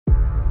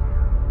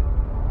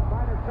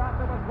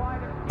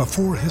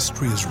Before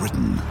history is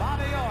written,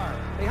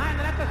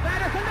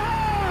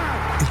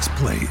 it's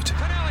played.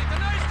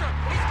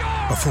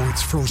 Before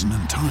it's frozen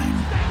in time,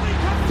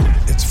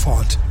 it's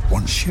fought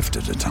one shift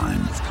at a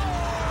time.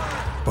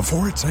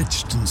 Before it's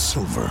etched in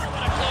silver,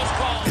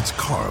 it's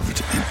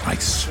carved in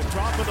ice.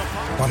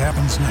 What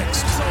happens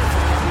next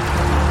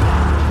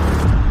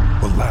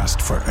will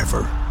last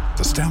forever.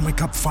 The Stanley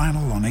Cup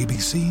Final on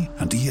ABC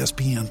and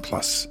ESPN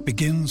Plus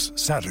begins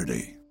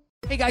Saturday.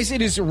 Hey guys,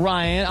 it is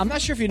Ryan. I'm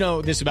not sure if you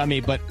know this about me,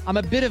 but I'm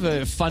a bit of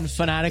a fun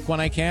fanatic when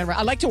I can.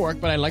 I like to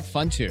work, but I like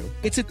fun too.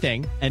 It's a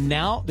thing. And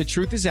now the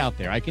truth is out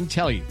there. I can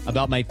tell you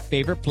about my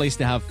favorite place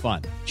to have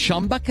fun.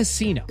 Chumba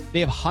Casino. They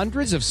have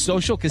hundreds of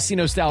social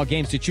casino style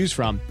games to choose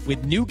from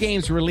with new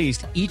games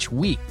released each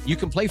week. You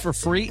can play for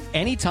free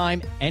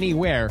anytime,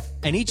 anywhere.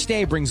 And each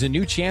day brings a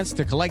new chance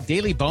to collect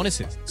daily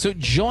bonuses. So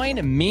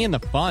join me in the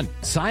fun.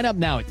 Sign up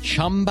now at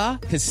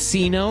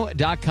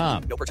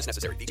ChumbaCasino.com. No purchase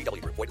necessary.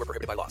 VGW Group. Void where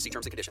prohibited by law. See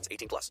terms and conditions.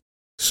 18+.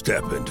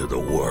 Step into the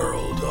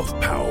world of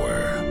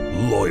power,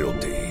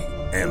 loyalty,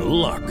 and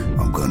luck.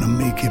 I'm gonna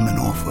make him an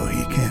offer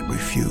he can't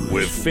refuse.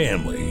 With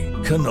family,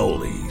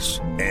 cannolis,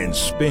 and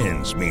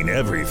spins mean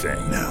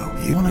everything. Now,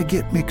 you wanna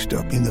get mixed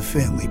up in the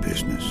family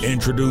business.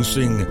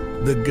 Introducing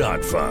The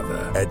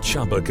Godfather at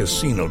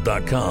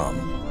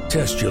ChumbaCasino.com.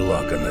 Test your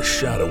luck in the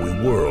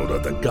shadowy world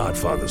of The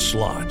Godfather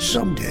slot.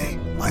 Someday,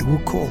 I will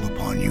call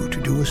upon you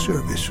to do a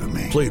service for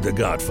me. Play The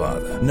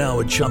Godfather now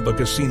at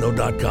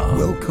ChumbaCasino.com.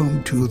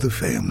 Welcome to the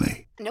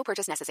family. No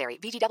purchase necessary.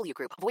 VGW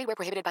Group. Void where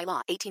prohibited by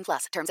law.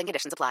 18+. Terms and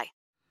conditions apply.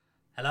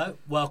 Hello,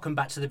 welcome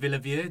back to the Villa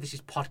View. This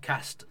is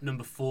podcast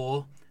number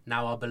 4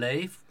 now, I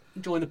believe.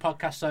 Enjoying the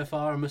podcast so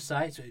far, I must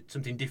say. It's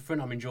something different.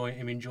 I'm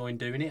enjoying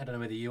doing it. I don't know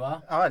whether you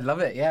are. Oh, I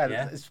love it.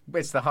 Yeah.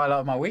 It's the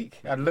highlight of my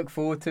week. I look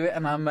forward to it,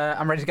 and I'm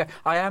ready to go.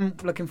 I am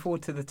looking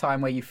forward to the time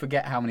where you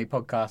forget how many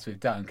podcasts we've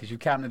done because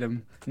you've counted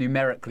them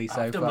numerically so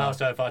far. I've done well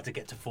so far to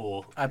get to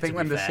 4. I think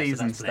when the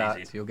season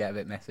starts, you'll get a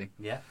bit messy.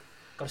 Yeah. I'm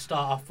going to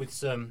start off with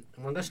some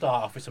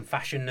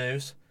fashion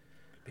news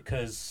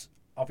because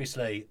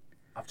obviously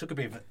I've took a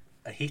bit of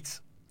a hit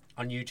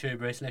on YouTube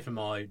recently for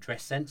my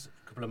dress sense.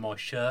 A couple of my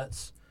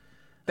shirts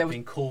have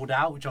been called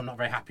out, which I'm not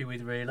very happy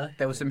with, really.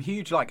 There was some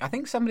huge, I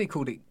think somebody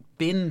called it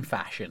bin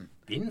fashion.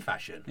 Bin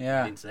fashion?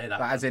 Yeah. I didn't say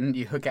that. As in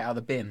you hook it out of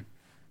the bin.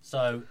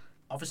 So,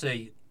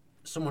 obviously,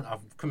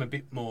 I've come a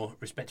bit more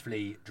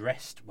respectfully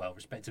dressed. Well,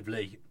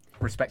 respectively.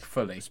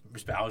 Respectfully.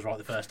 I was right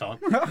the first time.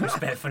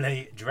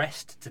 Respectfully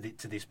dressed to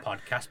this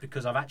podcast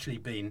because I've actually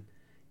been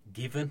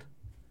given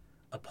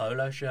a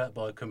polo shirt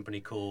by a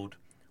company called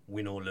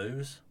Win or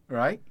Lose.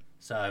 Right.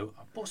 So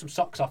I bought some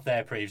socks off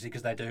there previously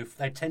because they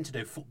tend to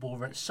do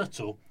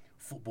subtle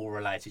football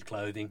related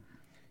clothing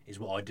is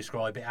what I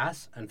describe it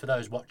as. And for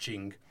those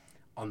watching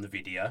on the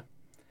video,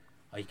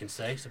 you can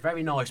see it's a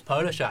very nice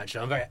polo shirt.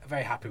 Actually, I'm very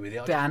very happy with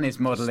it. Dan is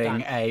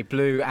modelling a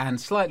blue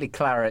and slightly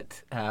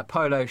claret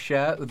polo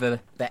shirt with the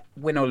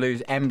Win or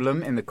Lose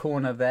emblem in the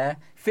corner there.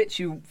 Fits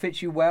you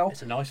well.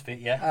 It's a nice fit,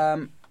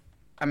 yeah.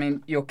 I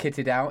mean, you're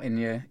kitted out in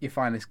your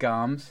finest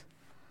garms.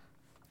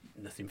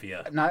 Nothing for you.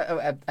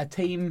 No, a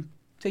team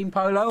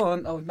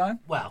polo or no?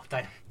 Well,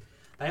 they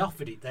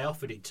offered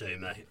it to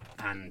me,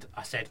 and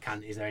I said,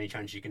 is there any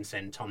chance you can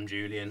send Tom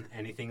Julian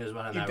anything as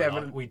well? And they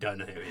were like, we don't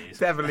know who he is.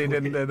 Definitely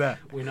didn't do that.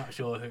 We're not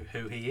sure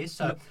who he is.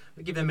 So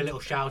we'll give them a little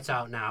shout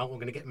out now. We're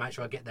going to make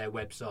sure I get their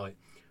website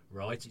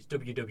right. It's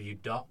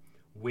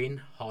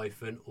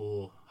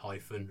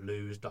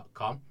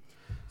www.win-or-lose.com.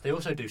 They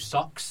also do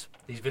socks.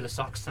 These Villa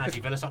socks,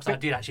 snazzy Villa socks. I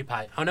did actually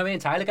pay. Oh no, Ian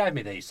Taylor gave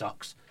me these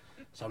socks.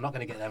 So I'm not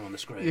going to get them on the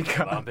screen.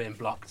 I'm being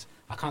blocked.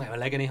 I can't get my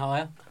leg any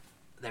higher.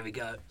 There we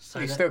go. So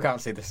you still can't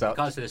see the socks.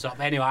 Can't see the socks.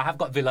 But anyway, I have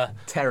got Villa.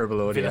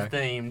 Terrible audio.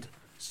 Villa-themed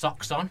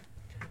socks on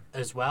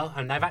as well.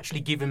 And they've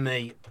actually given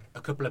me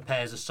a couple of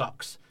pairs of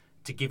socks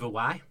to give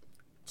away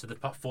for the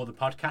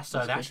podcast.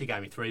 So they actually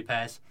gave me 3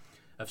 pairs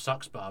of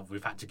socks. But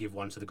we've had to give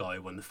one to the guy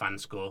who won the fan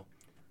score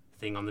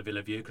thing on the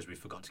Villa View because we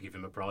forgot to give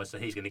him a prize. So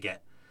he's going to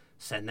get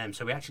sent them.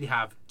 So we actually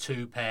have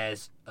 2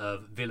 pairs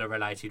of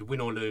Villa-related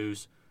win or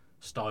lose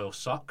style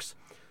socks.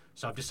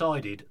 So I've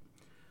decided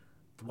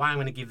the way I'm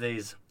going to give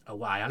these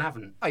away, and I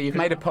haven't. Oh, you've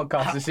made a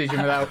podcast decision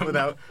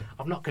without.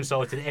 I've not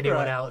consulted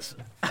anyone else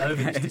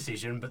over this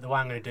decision, but the way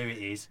I'm going to do it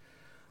is,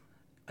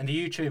 in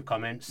the YouTube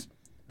comments,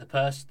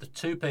 the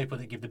 2 people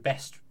that give the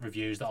best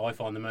reviews that I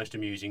find the most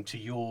amusing to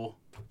your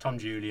Tom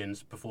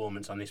Julian's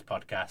performance on this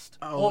podcast,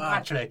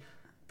 actually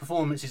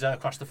performances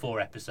across the 4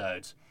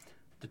 episodes.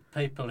 The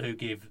 2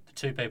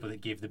 people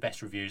that give the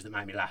best reviews that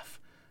make me laugh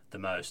the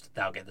most,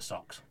 they'll get the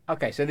socks.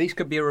 Okay, so these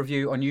could be a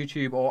review on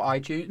YouTube or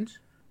iTunes,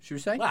 should we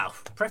say? Well,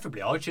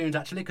 preferably iTunes,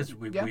 actually, because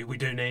we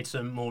do need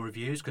some more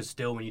reviews, because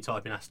still when you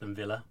type in Aston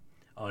Villa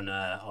on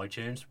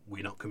iTunes,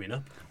 we're not coming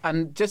up.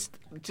 And just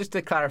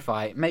to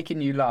clarify, making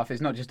you laugh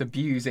is not just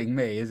abusing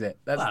me, is it?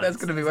 That's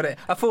going to be what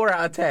a 4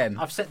 out of 10.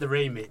 I've set the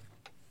remit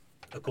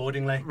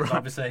accordingly. Right.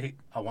 Obviously,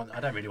 I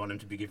don't really want them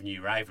to be giving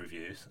you rave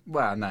reviews.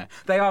 Well, no.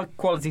 They are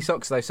quality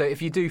socks, though, so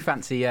if you do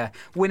fancy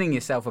winning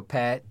yourself a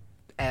pair,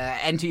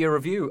 enter your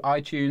review.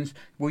 iTunes.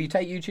 Will you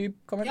take YouTube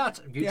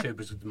comments? Yeah, YouTube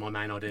was my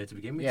main idea to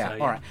begin with. Yeah,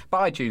 so, all right.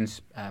 But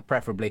iTunes,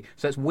 preferably.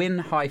 So it's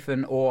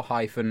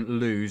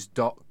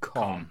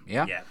win-or-lose.com.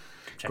 Yeah? Yeah.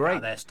 Check Great.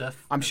 out their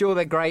stuff. I'm sure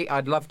they're great.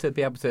 I'd love to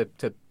be able to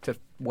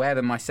wear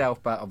them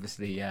myself, but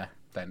obviously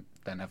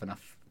don't have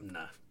enough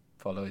No.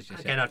 followers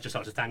just Again, yet. I'd just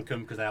like to thank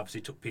them because they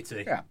obviously took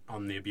pity Yeah.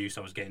 on the abuse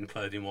I was getting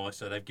clothing-wise,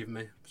 so they've given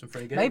me some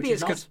free gear. Maybe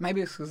which it's is nice.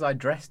 because I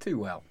dress too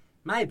well.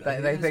 Maybe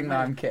They think that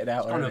I'm kitted out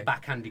It's kind of already. a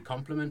backhanded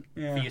compliment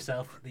Yeah. for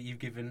yourself that you've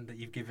given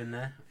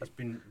there.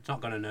 It's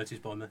not gone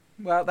unnoticed by me.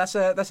 Well, that's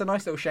a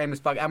nice little shameless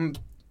plug.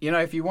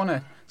 If you want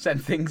to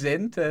send things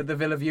in to the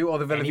Villa View or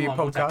the Villa Anyone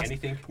View will take podcast,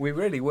 anything. we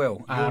really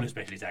will. You will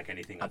especially take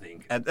anything, I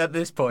think. At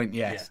this point,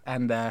 yes. Yeah.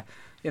 And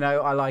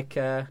I like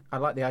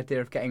the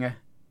idea of getting a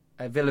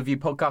Villa View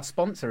podcast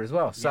sponsor as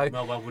well. So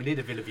Well, we need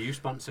a Villa View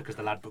sponsor because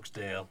the Lad Books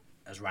deal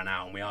has run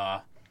out, and we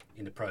are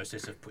in the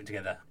process of putting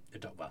together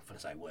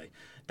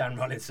Dan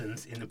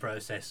Rollinson's in the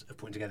process of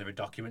putting together a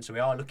document. So we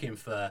are looking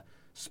for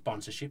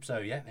sponsorship. So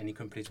yeah, any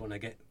companies want to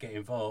get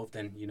involved,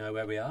 then you know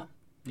where we are.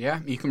 yeah,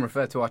 you can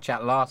refer to our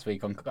chat last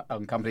week on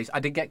companies. I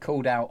did get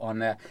called out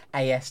on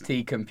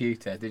AST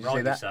computer. Did you see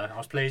Rightly that? so. I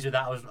was pleased with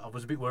that. I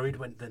was a bit worried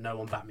that no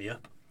one backed me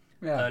up.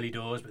 Yeah. Early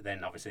doors, but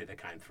then obviously they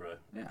came through,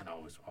 Yeah. and I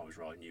was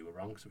right and you were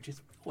wrong, so which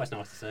is always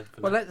nice to see.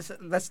 Well,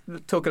 let's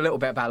talk a little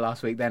bit about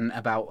last week then,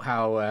 about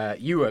how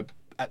you were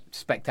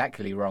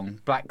spectacularly wrong.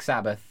 Black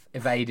Sabbath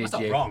evaded That's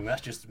not you. wrong.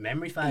 That's just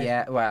memory fade.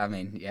 Yeah, well, I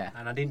mean, yeah.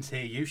 And I didn't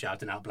hear you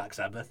shouting out Black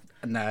Sabbath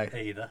No,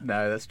 either.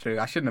 no, that's true.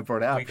 I shouldn't have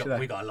brought it up. should I?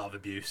 We got a lot of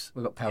abuse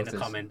We got in pelters. the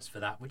comments for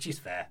that, which is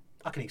fair.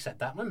 I can accept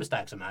that. When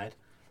mistakes are made,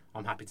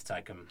 I'm happy to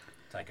take it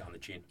on the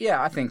chin.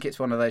 Yeah, I think it's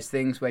one of those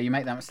things where you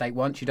make that mistake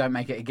once, you don't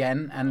make it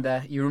again,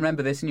 and you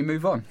remember this and you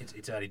move on.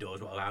 It's early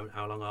doors.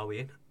 How long are we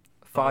in?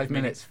 5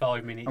 minutes.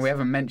 5 minutes. And we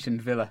haven't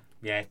mentioned Villa.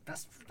 Yeah,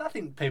 I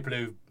think people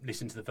who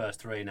listen to the first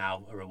three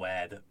now are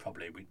aware that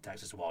probably it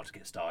takes us a while to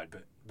get started,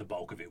 but the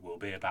bulk of it will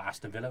be about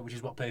Aston Villa, which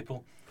is what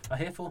people are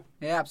here for.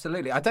 Yeah,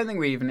 absolutely. I don't think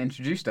we even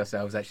introduced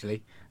ourselves,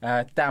 actually.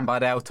 Dan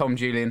Bardell, Tom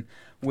Julian,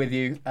 with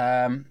you.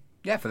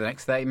 For the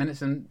next 30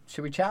 minutes. And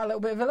should we chat a little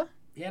bit of Villa?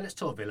 Yeah, let's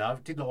talk Villa.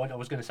 I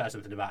was going to say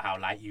something about how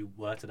late you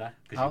were today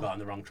because you got on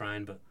the wrong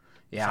train, but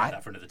save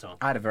that for another time.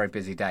 I had a very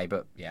busy day,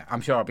 but yeah, I'm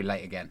sure I'll be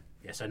late again.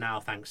 Yeah, so now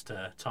thanks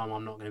to Tom,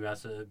 I'm not going to be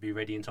able to be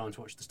ready in time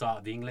to watch the start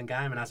of the England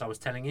game. And as I was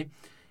telling you,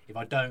 if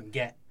I don't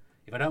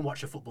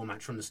watch a football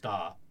match from the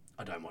start,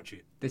 I don't watch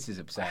it. This is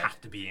absurd. I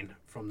have to be in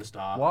from the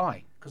start.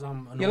 Why? Because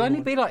You'll only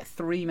be like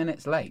 3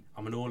 minutes late.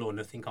 I'm an all or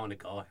nothing kind of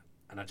guy,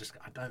 and I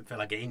don't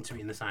feel I get into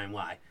it in the same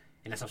way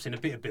unless I've seen a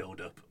bit of build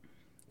up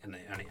and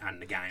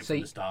the game So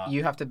from the start.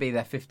 you have to be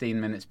there 15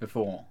 minutes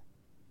before.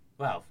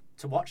 Well,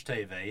 to watch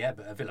TV, yeah,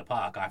 but at Villa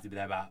Park I have to be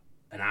there about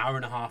an hour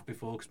and a half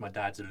before because my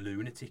dad's a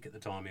lunatic at the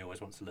time. He always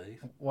wants to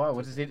leave. Why?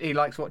 What does he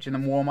likes watching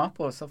them warm up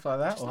or stuff like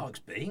that? Just or? likes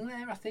being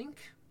there, I think.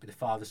 Bit of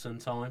father-son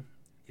time.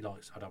 He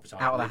likes. I'd obviously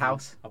Out of the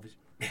house? Obviously,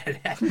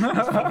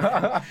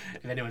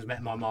 if anyone's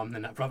met my mum,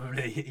 then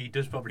he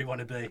does probably want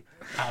to be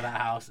out of that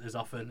house as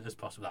often as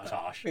possible. That was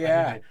harsh.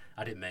 Yeah.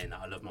 I didn't mean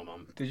that. I love my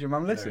mum. Did your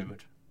mum very listen?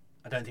 much.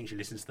 I don't think she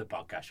listens to the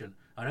podcast.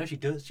 I know she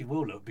does. She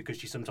will look because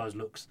she sometimes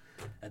looks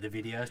at the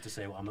videos to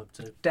see what I'm up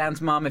to.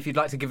 Dan's mum, if you'd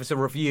like to give us a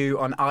review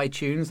on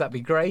iTunes, that'd be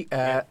great.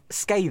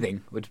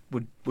 Scathing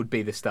would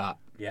be the start.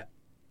 Yeah.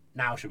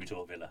 Now should we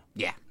talk Villa?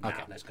 Yeah. Now,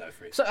 Okay. let's go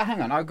for it. So hang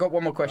on, I've got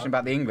one more question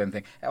about the England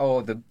thing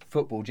or the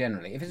football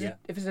generally. If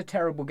it's a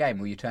terrible game,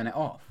 will you turn it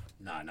off?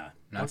 No.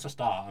 Once I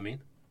start, I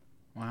mean.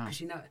 Wow.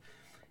 Because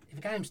if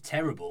a game's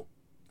terrible,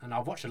 and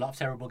I've watched a lot of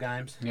terrible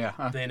games, Yeah.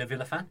 being a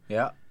Villa fan.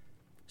 Yeah.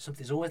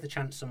 There's always the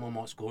chance someone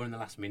might score in the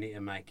last minute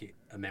and make it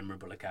a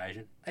memorable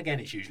occasion. Again,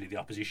 it's usually the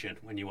opposition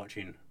when you're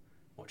watching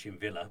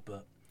Villa,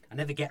 but I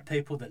never get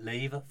people that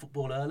leave at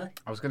football early.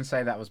 I was going to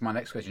say that was my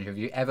next question. Have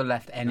you ever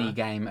left any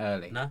game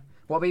early? No.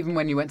 What even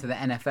when you went to the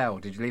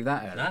NFL? Did you leave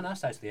that early? No,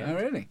 stay to the end. Oh,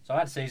 really? So I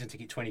had a season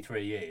ticket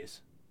 23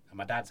 years, and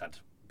my dad's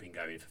been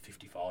going for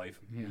 55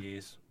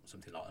 years,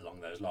 something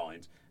along those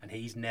lines, and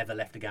he's never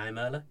left a game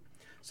early.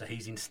 So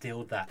he's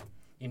instilled that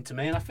into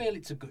me, and I feel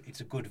it's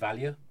a good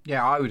value.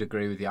 Yeah, I would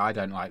agree with you. I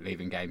don't like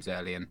leaving games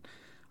early, and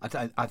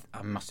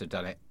I must have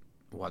done it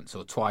once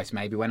or twice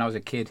maybe. When I was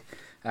a kid,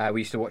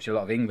 we used to watch a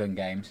lot of England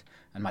games,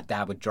 and my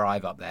dad would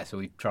drive up there, so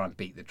we'd try and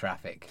beat the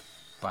traffic.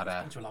 But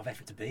It's a lot of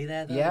effort to be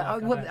there, though. yeah,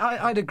 Like,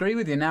 I'd agree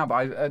with you now,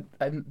 but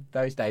in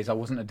those days I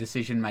wasn't a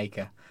decision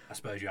maker. I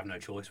suppose you have no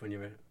choice when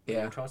you're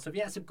Yeah. trying stuff.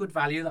 Yeah, it's a good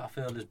value that I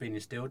feel has been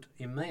instilled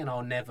in me, and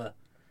I'll never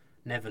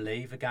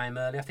leave a game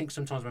early. I think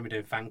sometimes when we're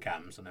doing fan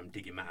cams, and I'm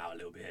digging Matt out a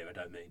little bit here, I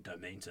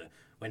don't mean to.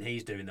 When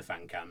he's doing the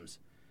fan cams,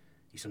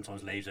 he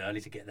sometimes leaves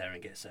early to get there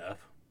and get set up.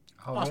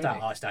 Oh,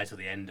 I stay till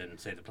the end and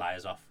see the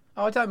players off.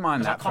 Oh, I don't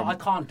mind that. I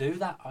can't do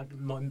that.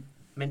 My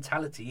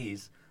mentality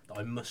is that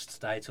I must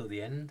stay till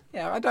the end.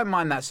 Yeah, I don't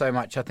mind that so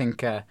much. I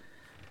think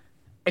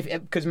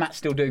because Matt's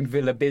still doing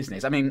Villa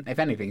business. I mean, if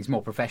anything, he's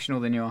more professional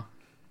than you are.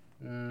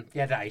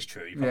 Yeah, that is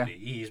true.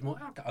 He is more.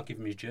 I'll give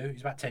him his due.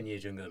 He's about 10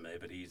 years younger than me,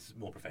 but he's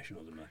more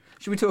professional than me.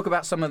 Should we talk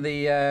about some of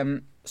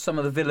the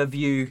Villa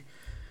View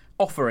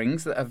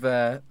offerings that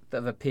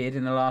have appeared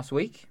in the last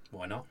week.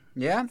 Why not?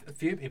 Yeah.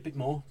 A bit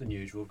more than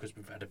usual because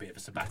we've had a bit of a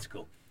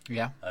sabbatical.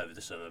 Yeah. Over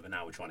the summer, but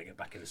now we're trying to get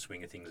back in the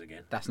swing of things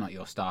again. That's not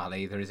your style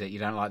either, is it? You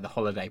don't like the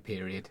holiday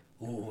period.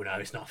 Oh no,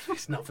 it's not.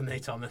 It's not for me,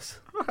 Thomas.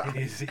 It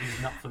is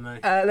not for me.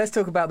 Let's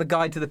talk about the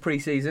guide to the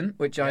pre-season,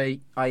 which I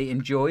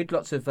enjoyed.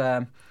 Lots of,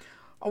 I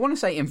want to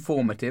say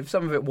informative.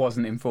 Some of it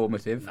wasn't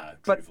informative.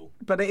 No,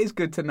 but it is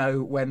good to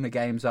know when the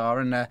games are.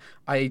 And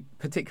I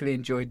particularly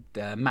enjoyed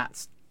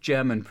Matt's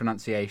German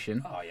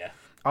pronunciation. Oh yeah.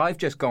 I've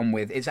just gone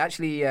with it's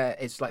actually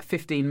it's like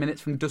 15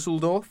 minutes from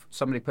Dusseldorf.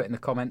 Somebody put in the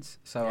comments,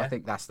 so I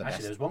think that's the best.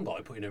 Actually, there was one guy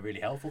who put in a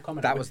really helpful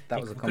comment. That was a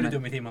comment. Could have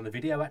done with him on the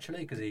video actually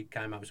because he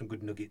came out with some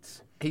good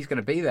nuggets. He's going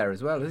to be there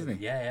as well, isn't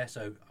he? Yeah.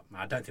 So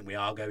I don't think we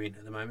are going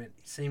at the moment.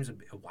 It seems a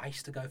bit of a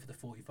waste to go for the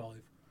 45.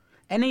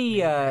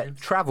 Any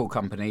travel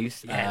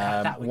companies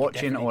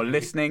watching or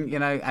listening,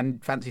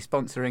 and fancy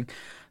sponsoring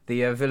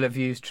the Villa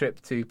Views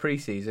trip to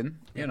pre-season,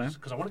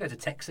 because I want to go to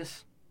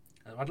Texas.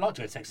 I'd like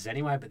to go to Texas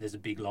anyway, but there's a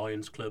big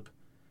Lions Club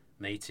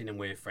meeting and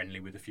we're friendly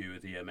with a few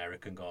of the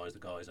American guys, the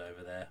guys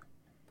over there.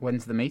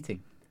 When's the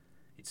meeting?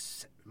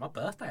 It's my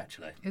birthday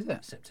actually. Is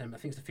it? September, I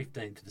think it's the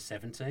 15th to the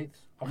 17th.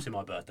 Obviously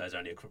my birthday's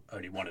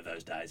only one of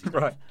those days.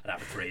 Right. I'd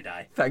have a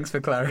 3-day. Thanks for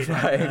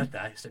clarifying.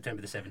 Birthday,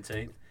 September the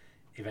 17th,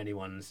 if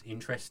anyone's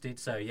interested.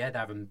 So yeah,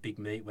 they're having a big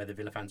meet where the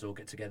Villa fans all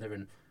get together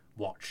and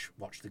watch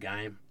the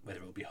game, whether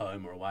it'll be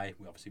home or away.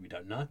 We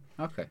don't know.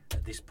 Okay.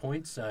 At this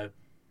point, so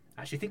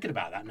actually thinking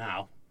about that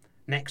now,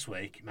 next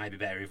week, it may be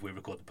better if we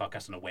record the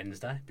podcast on a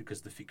Wednesday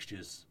because the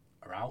fixtures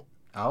are out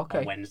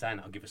on Wednesday and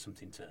that'll give us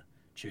something to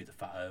chew the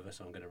fat over.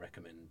 So I'm going to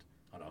recommend...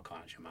 Oh, no, I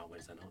can't actually. I'm out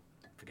Wednesday night.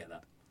 Forget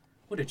that.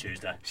 We'll do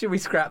Tuesday. Should we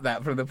scrap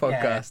that from the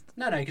podcast?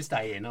 Yeah. No, you can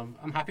stay in.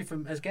 I'm happy for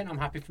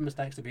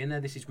mistakes to be in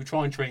there. We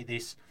try and treat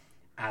this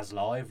as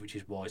live, which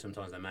is why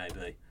sometimes there may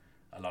be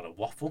a lot of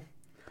waffle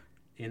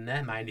in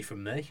there, mainly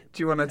from me.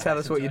 Do you want to tell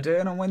us what you're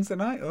doing on Wednesday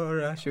night,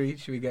 or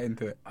should we get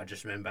into it? I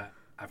just remember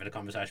having a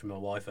conversation with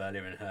my wife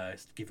earlier and her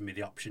giving me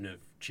the option of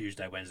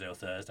Tuesday, Wednesday or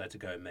Thursday to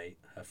go and meet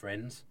her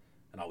friends,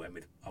 and I went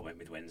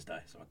with Wednesday,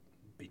 so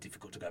it'd be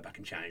difficult to go back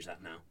and change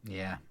that now.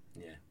 Yeah.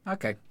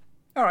 Okay.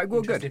 All right,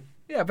 well, good.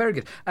 Yeah, very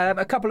good.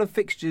 A couple of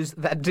fixtures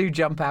that do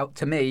jump out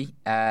to me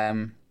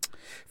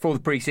for the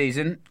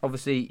pre-season.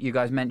 Obviously, you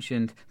guys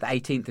mentioned the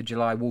 18th of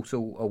July,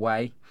 Walsall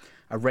away,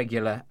 a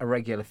regular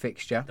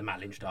fixture. The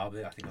Matt Lynch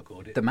derby, I think I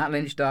called it. The Matt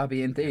Lynch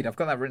derby, indeed. I've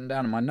got that written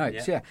down in my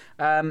notes. Yeah.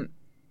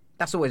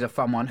 That's always a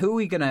fun one. Who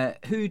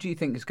do you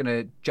think is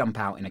gonna jump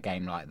out in a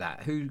game like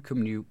that? Who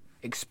can you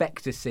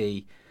expect to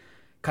see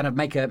kind of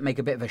make a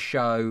bit of a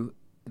show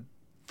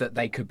that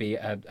they could be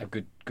a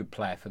good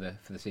player for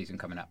the season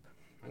coming up?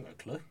 I haven't got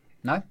a clue.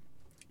 No?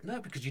 No,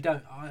 because you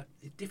don't.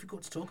 It's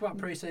difficult to talk about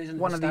pre-season.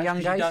 One of the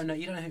young guys.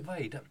 You don't know who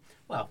played.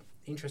 Well,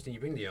 interesting you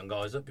bring the young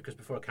guys up because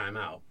before I came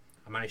out,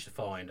 I managed to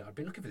find. I've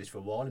been looking for this for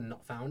a while and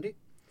not found it.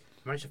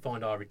 I managed to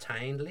find our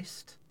retained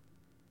list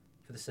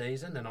for the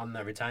season, and on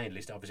the retained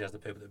list, it obviously has the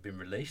people that have been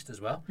released as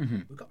well. Mm-hmm.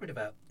 We've got rid of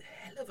a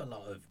hell of a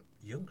lot of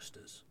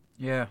youngsters.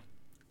 Yeah.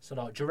 So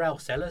like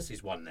Jarrell Sellers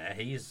is one there.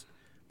 He's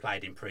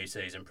played in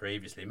pre-season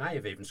previously. May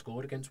have even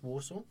scored against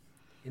Walsall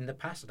in the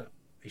past.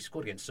 He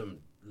scored against some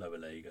lower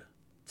league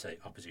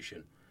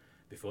opposition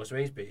before, so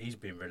he's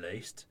been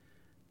released.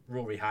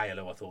 Rory Hale,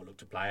 who I thought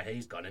looked a player,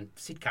 he's gone, and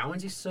Sid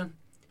Cowans, his son,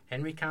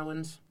 Henry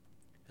Cowans,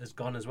 has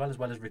gone as well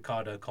as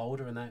Ricardo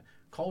Calder. And that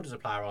Calder's a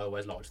player I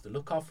always liked the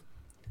look of,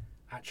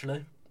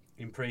 actually,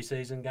 in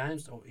pre-season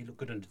games. He looked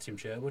good under Tim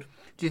Sherwood.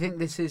 Do you think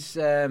this is?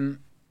 Do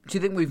you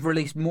think we've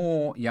released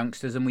more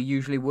youngsters than we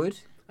usually would?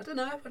 I don't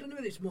know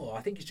whether it's more.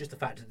 I think it's just the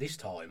fact that this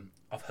time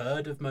I've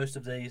heard of most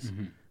of these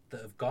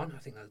that have gone. I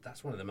think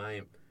that's one of the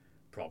main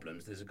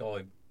problems. There's a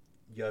guy,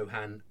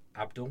 Johan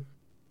Abdul,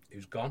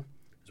 who's gone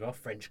as well.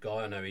 French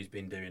guy. I know he's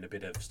been doing a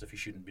bit of stuff he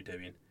shouldn't be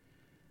doing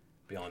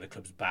behind the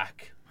club's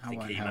back. I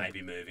think he may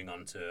be moving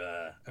on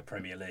to a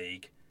Premier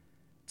League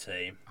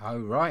team. Oh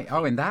right.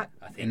 Oh, in that.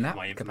 I think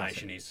my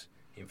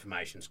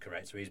information's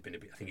correct. So he's been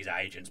I think his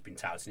agent's been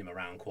touting him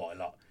around quite a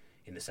lot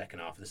in the second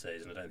half of the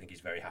season. I don't think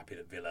he's very happy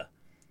that Villa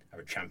are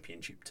a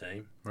championship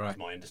team. Right. That's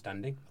my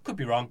understanding. I could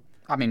be wrong.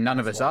 I mean, none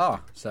of us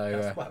are.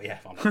 So well, yeah,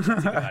 I'm not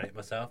thinking about it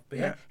myself. But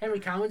yeah, Henry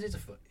Cowans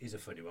is a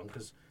funny one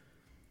because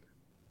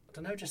I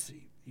don't know. Just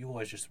you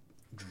always just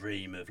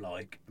dream of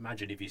like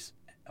imagine if he's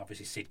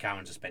obviously Sid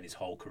Cowans has spent his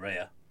whole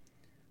career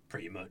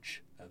pretty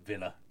much at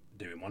Villa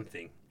doing one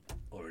thing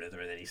or another,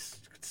 and then he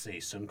could see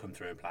his son come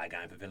through and play a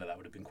game for Villa. That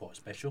would have been quite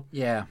special.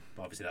 Yeah,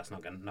 but obviously that's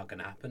not going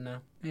to happen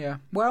now. Yeah,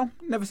 well,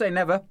 never say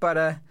never,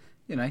 but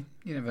you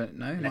never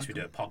know. Unless we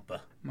do a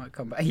Pogba. Might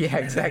come back. Yeah,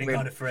 exactly.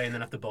 Kind of free and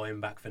then have to buy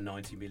him back for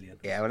 90 million.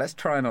 Yeah, well, let's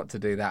try not to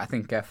do that. I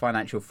think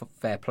financial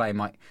fair play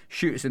might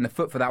shoot us in the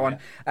foot for that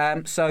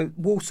one. So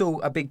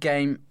Walsall, a big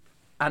game,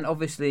 and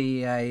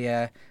obviously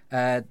a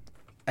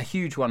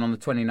huge one on the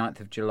 29th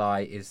of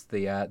July is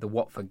the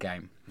Watford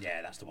game.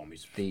 Yeah, that's the one we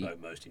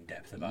spoke most in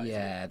depth about.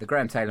 Yeah, the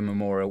Graham Taylor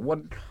Memorial.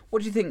 What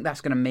do you think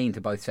that's going to mean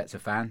to both sets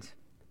of fans?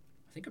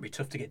 I think it'll be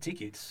tough to get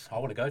tickets. I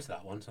want to go to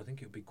that one, so I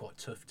think it'll be quite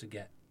tough to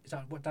get.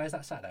 What day is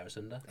that? Saturday or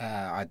Sunday?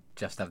 I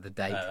just have the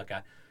date. Oh, okay.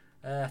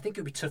 I think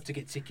it'll be tough to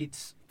get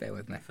tickets Bear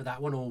with me. for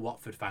that one. All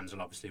Watford fans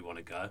will obviously want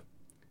to go.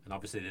 And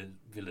obviously the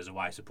Villa's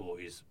away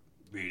support is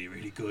really,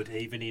 really good,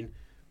 even in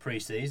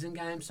pre-season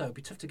games. So it'll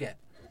be tough to get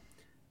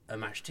a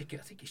match ticket.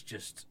 I think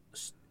it's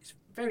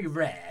very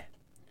rare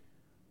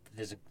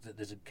that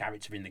there's a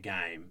character in the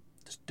game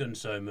that's done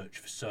so much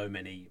for so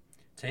many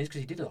teams,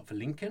 because he did a lot for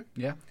Lincoln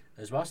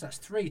as well. So that's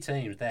 3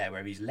 teams there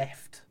where he's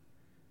left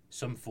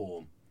some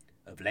form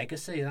of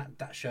legacy. And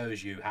that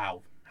shows you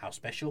how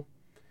special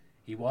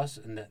he was,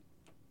 and that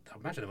I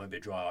imagine there won't be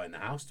a dry eye in the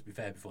house, to be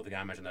fair, before the game.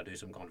 I imagine they'll do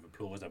some kind of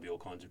applause. There'll be all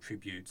kinds of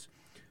tributes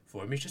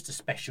for him. He's just a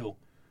special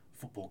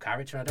football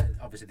character.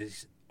 Obviously,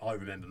 this I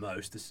remember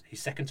most.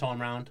 His second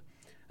time round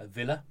at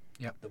Villa,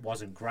 that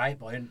wasn't great,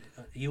 but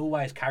he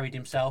always carried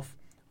himself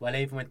well,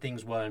 even when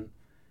things weren't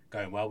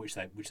going well, which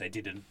they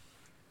didn't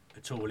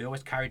at all. He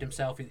always carried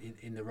himself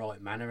in the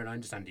right manner, and I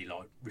understand he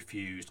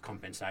refused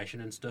compensation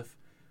and stuff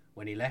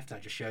when he left.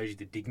 That just shows you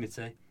the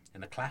dignity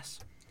and the class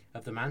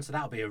of the man. So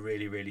that'll be a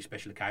really, really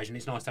special occasion.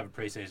 It's nice to have a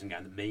pre-season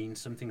game that means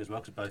something as well,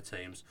 because both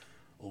teams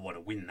all want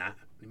to win that.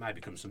 It may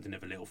become something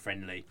of a little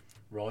friendly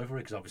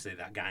rivalry, because obviously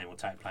that game will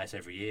take place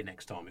every year.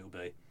 Next time it'll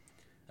be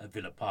at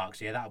Villa Park.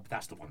 So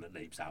that's the one that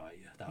leaps out at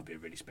you. That'll be a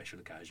really special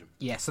occasion.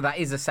 Yeah, so that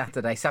is a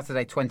Saturday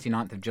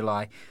 29th of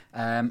July.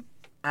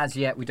 As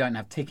yet, we don't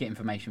have ticket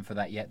information for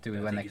that yet, do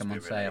we, when they come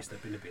on sale?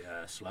 They've been a bit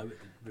slow at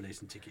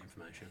releasing ticket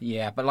information.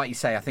 Yeah, but like you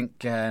say, I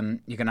think you're going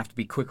to have to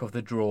be quick off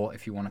the draw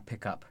if you want to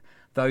pick up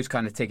those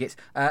kind of tickets.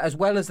 As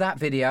well as that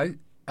video,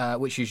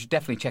 which you should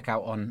definitely check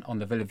out on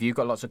the Villa View.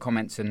 Got lots of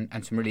comments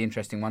and some really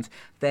interesting ones.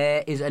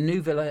 There is a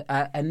new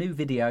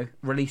video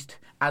released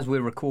as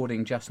we're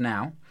recording just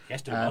now.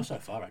 Yes, doing well so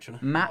far, actually.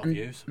 Matt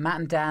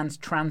and Dan's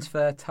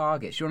transfer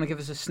targets. Do you want to give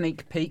us a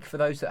sneak peek for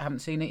those that haven't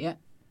seen it yet?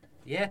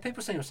 Yeah,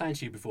 people I was saying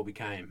to you before we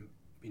came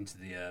into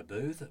the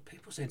booth, that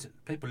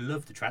people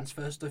love the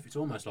transfer stuff. It's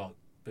almost like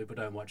people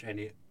don't watch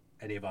any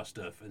of our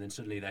stuff, and then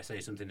suddenly they see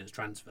something that's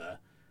transfer,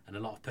 and a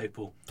lot of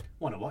people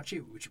want to watch it,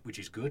 which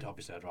is good.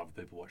 Obviously, I'd rather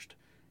people watched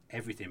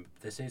everything.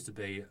 But there seems to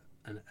be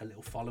a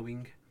little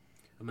following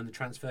among the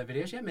transfer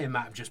videos. Yeah, me and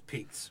Matt have just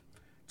picked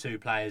 2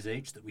 players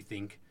each that we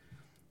think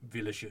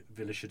Villa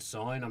should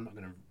sign. I'm not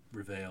going to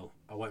reveal.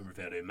 I won't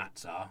reveal who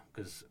Matt's are,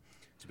 because,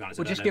 to be honest,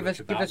 well, just give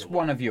us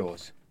one of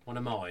yours. One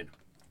of mine.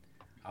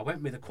 I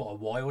went with quite a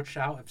wild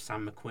shout of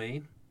Sam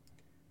McQueen.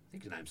 I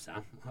think his name's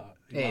Sam.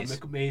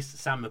 He's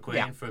Sam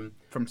McQueen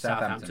from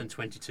Southampton,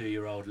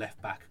 22-year-old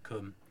left back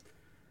come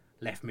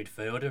left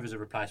midfielder as a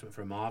replacement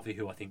for Marvey,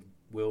 who I think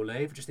will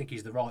leave. I just think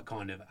he's the right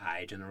kind of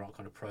age and the right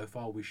kind of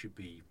profile we should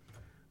be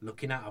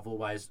looking at. I've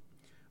always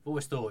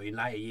thought in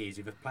later years,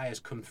 if a player's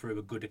come through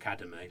a good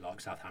academy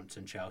like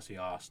Southampton, Chelsea,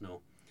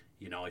 Arsenal,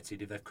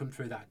 United, if they've come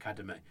through that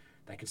academy,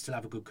 they can still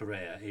have a good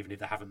career, even if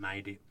they haven't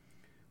made it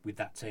with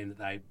that team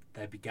that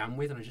they began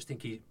with. And I just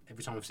think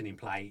every time I've seen him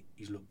play,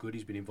 he's looked good.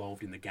 He's been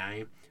involved in the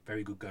game,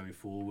 very good going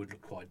forward,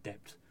 looked quite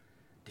adept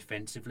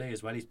defensively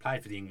as well. He's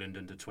played for the England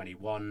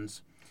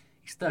under-21s.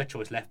 He's third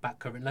choice left back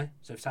currently.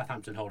 So if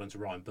Southampton hold on to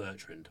Ryan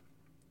Bertrand,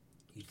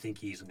 you'd think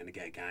he isn't going to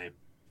get a game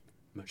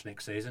much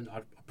next season.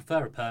 I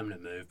prefer a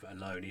permanent move, but a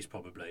loan is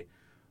probably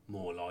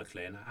more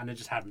likely. And I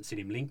just haven't seen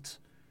him linked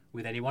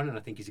with anyone, and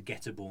I think he's a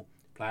gettable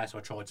player. So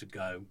I tried to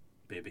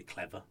be a bit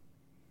clever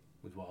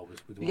with what I was.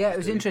 It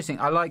was interesting.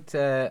 I liked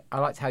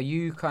how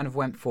you kind of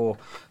went for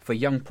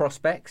young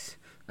prospects,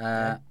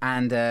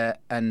 and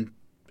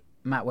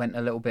Matt went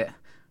a little bit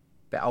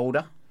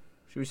older,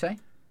 should we say?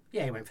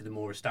 Yeah, he went for the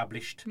more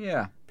established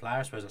player.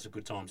 I suppose that's a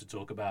good time to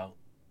talk about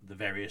the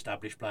very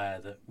established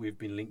player that we've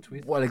been linked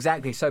with. Well,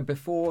 exactly. So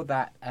before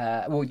that,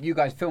 you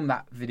guys filmed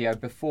that video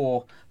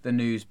before the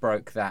news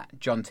broke that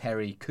John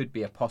Terry could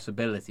be a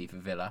possibility for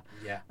Villa.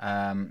 Yeah.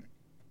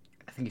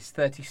 I think he's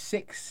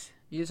 36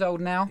 years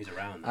old now. He's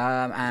around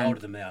that. He's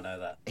older than me, I know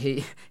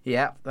that.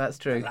 Yeah, that's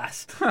true. At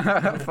last.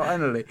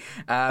 Finally.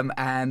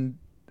 And,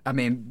 I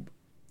mean,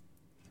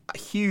 a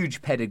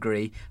huge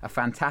pedigree, a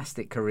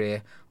fantastic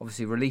career,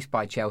 obviously released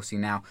by Chelsea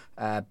now.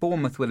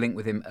 Bournemouth were linked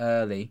with him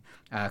early,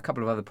 a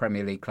couple of other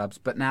Premier League clubs,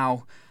 but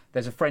now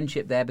there's a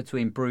friendship there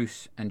between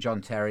Bruce and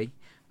John Terry,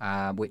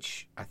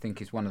 which I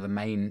think is one of the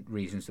main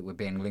reasons that we're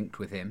being linked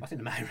with him. I think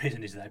the main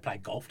reason is that they play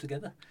golf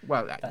together.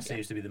 Well, that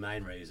seems to be the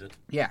main reason.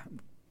 Yeah.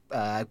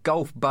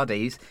 Golf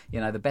buddies,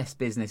 the best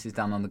business is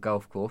done on the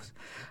golf course.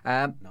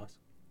 Nice.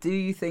 Do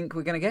you think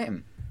we're going to get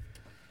him?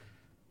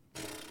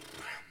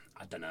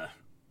 I don't know.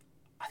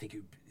 I think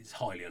it's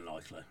highly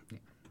unlikely. Yeah.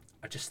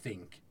 I just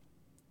think,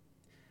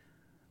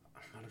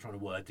 I'm not trying to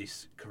word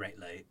this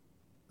correctly,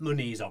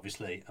 money is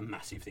obviously a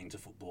massive thing to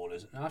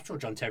footballers. And I'm sure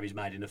John Terry's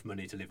made enough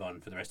money to live on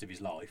for the rest of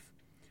his life.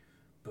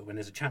 But when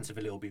there's a chance of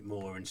a little bit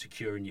more and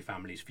securing your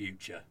family's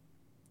future,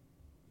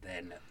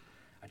 then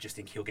I just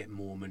think he'll get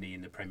more money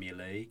in the Premier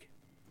League.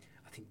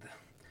 I think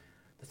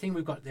the thing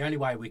we've got, the only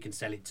way we can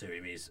sell it to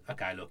him is,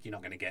 okay, look, you're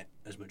not going to get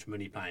as much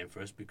money playing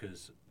for us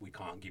because we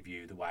can't give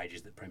you the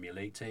wages that Premier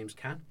League teams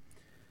can.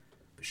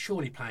 But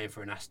surely playing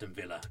for an Aston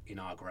Villa in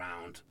our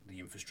ground, the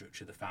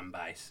infrastructure, the fan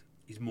base,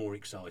 is more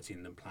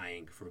exciting than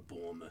playing for a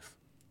Bournemouth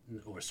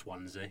or a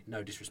Swansea.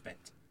 No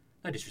disrespect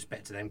No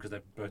disrespect to them because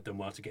they've both done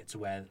well to get to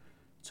where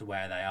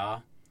they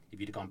are. If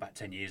you'd have gone back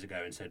 10 years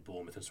ago and said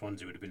Bournemouth and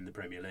Swansea would have been in the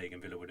Premier League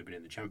and Villa would have been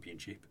in the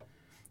Championship,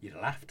 you'd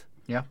have laughed.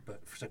 Yeah.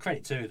 But so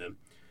credit to them.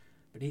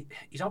 But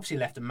he's obviously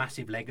left a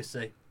massive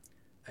legacy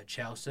at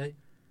Chelsea.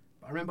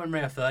 But I remember when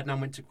Rio Ferdinand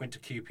went to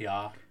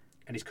QPR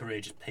and his career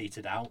just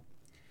petered out.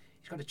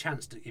 He's got a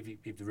chance, to,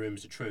 if the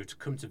rumours are true, to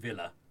come to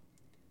Villa.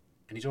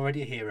 And he's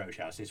already a hero at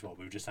Chelsea, is what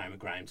we were just saying with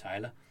Graham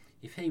Taylor.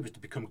 If he was to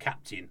become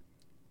captain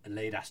and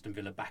lead Aston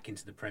Villa back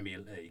into the Premier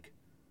League,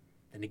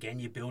 then again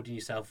you're building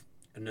yourself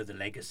another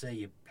legacy.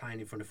 You're playing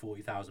in front of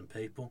 40,000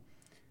 people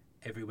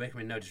every week. I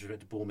mean, no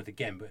disrespect to Bournemouth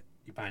again, but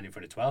you're playing in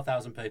front of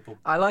 12,000 people.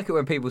 I like it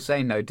when people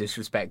say no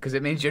disrespect because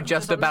it means you're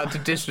just about to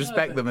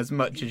disrespect them as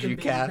much as you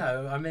can.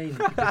 No, I mean,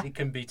 because it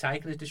can be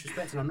taken as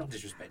disrespect, and I'm not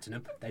disrespecting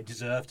them. They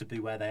deserve to be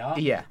where they are,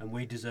 Yeah. and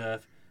we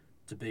deserve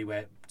to be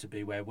where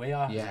we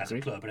are as a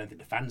club. I don't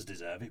think the fans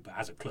deserve it, but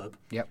as a club,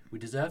 Yep. we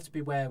deserve to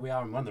be where we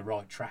are, and we're on the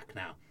right track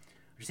now.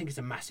 I just think it's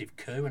a massive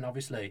coup, and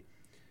obviously,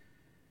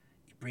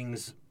 it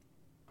brings.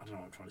 I don't know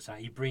what I'm trying to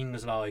say. He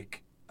brings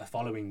like a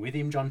following with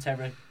him, John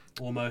Terry.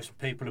 Almost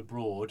people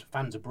abroad,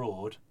 fans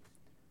abroad,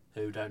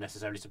 who don't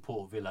necessarily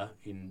support Villa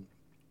in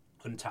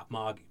untapped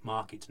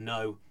markets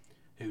know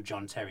who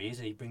John Terry is,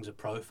 and he brings a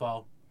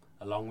profile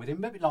along with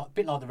him. A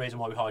bit like the reason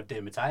why we hired Di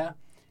Matteo.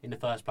 In the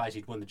first place,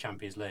 he'd won the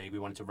Champions League. We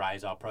wanted to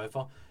raise our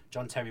profile.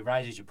 John Terry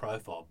raises your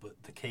profile,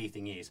 but the key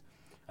thing is,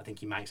 I think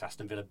he makes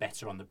Aston Villa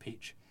better on the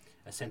pitch.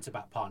 A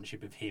centre-back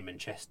partnership of him and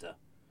Chester.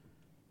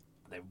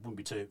 There wouldn't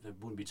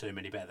be too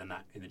many better than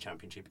that in the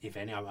Championship, if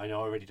any. I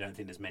already don't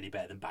think there's many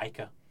better than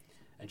Baker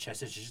and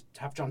Chester. Just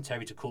have John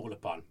Terry to call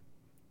upon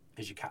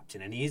as your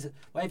captain, and he is,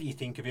 whatever you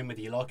think of him,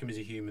 whether you like him as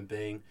a human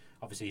being.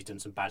 Obviously, he's done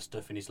some bad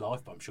stuff in his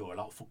life, but I'm sure a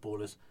lot of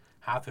footballers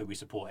have, who we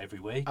support every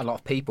week. A lot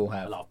of people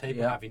have. A lot of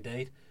people have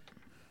indeed.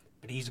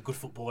 But he's a good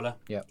footballer.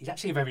 Yep. He's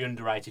actually a very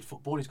underrated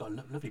footballer. He's got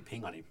a lovely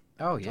ping on him.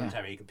 Oh, John yeah.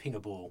 Terry, he can ping a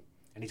ball,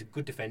 and he's a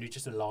good defender. He's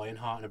just a lion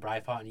heart and a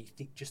brave heart, and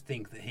you just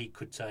think that he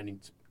could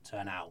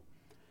turn out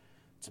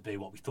to be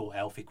what we thought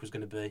Elphick was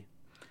going to be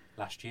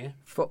last year.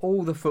 For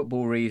all the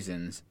football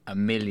reasons, a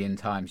million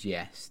times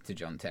yes to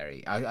John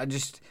Terry.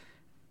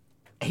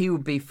 He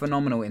would be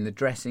phenomenal in the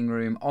dressing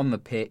room, on the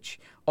pitch,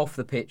 off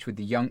the pitch with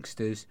the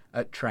youngsters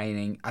at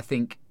training. I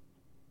think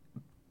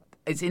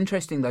it's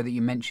interesting, though, that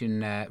you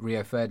mentioned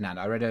Rio Ferdinand.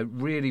 I read a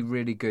really,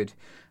 really good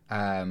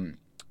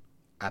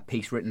a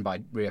piece written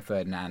by Rio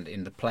Ferdinand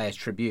in the Players'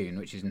 Tribune,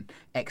 which is an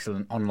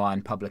excellent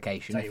online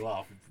publication. Tell you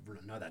what,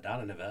 I know that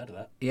down. I never heard of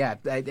that. Yeah,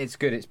 it's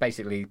good. It's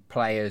basically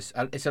players.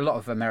 It's a lot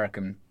of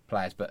American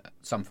players, but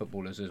some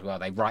footballers as well.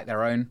 They write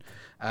their own.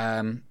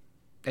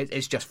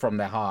 It's just from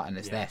their heart and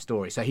it's their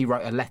story. So he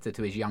wrote a letter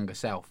to his younger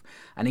self,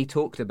 and he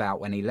talked about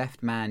when he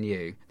left Man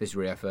U. This is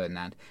Rio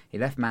Ferdinand. He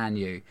left Man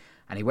U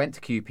and he went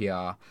to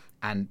QPR,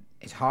 and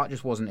his heart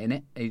just wasn't in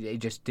it. It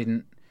just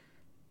didn't.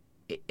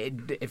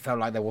 It felt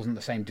like there wasn't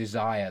the same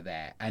desire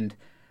there. And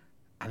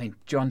I mean,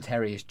 John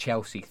Terry is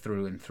Chelsea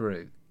through and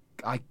through.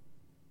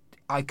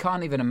 I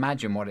can't even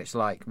imagine what it's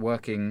like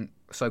working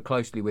so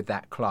closely with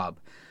that club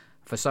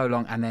for so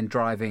long, and then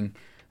driving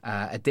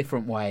a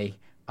different way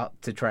up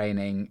to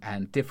training,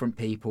 and different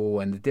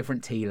people and the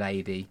different tea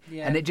lady,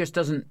 and it just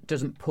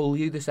doesn't pull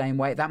you the same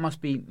way. That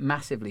must be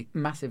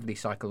massively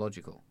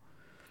psychological.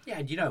 Yeah,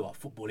 and you know what?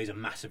 Football is a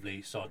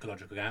massively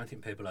psychological game. I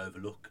think people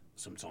overlook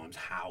sometimes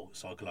how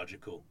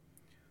psychological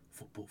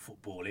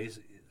football is.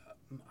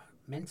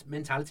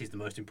 Mentality is the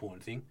most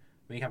important thing.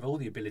 I mean, you have all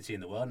the ability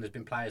in the world, and there's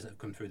been players that have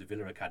come through the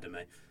Villa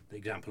Academy. The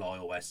example I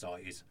always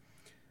cite is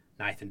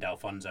Nathan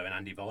Delfonso and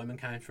Andy Vyman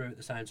came through at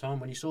the same time.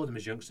 When you saw them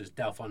as youngsters,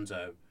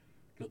 Delfonso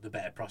looked the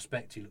better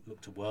prospect. He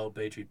looked a world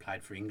beater. He'd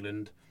played for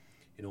England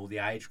in all the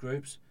age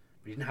groups,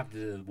 but he didn't have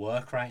the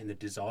work rate and the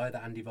desire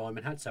that Andy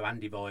Vyman had. So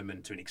Andy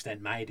Vyman, to an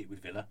extent, made it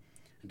with Villa,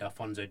 and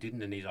Delfonso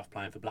didn't, and he's off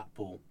playing for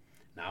Blackpool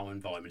now,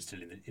 and Vyman's still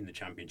in the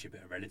Championship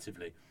at a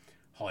relatively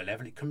high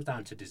level. It comes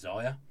down to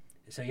desire.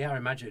 So yeah, I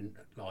imagine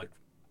like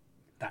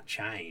that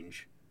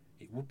change,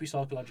 it would be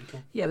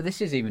psychological. Yeah, but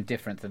this is even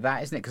different to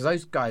that, isn't it? Because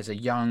those guys are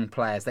young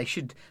players. They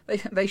should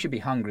be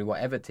hungry,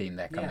 whatever team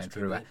they're coming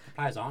through at.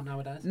 Players aren't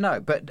nowadays. No,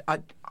 but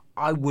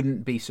I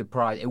wouldn't be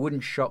surprised. It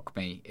wouldn't shock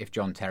me if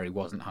John Terry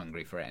wasn't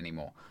hungry for it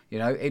anymore. You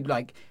know,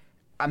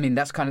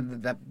 that's kind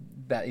of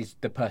that is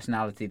the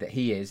personality that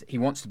he is. He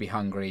wants to be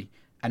hungry,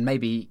 and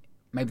maybe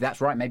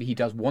that's right. Maybe he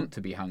does want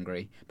to be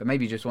hungry, but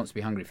maybe he just wants to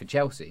be hungry for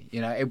Chelsea.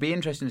 You know, it'll be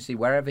interesting to see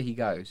wherever he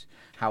goes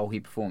how he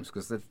performs,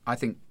 because I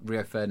think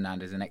Rio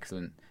Ferdinand is an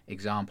excellent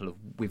example of,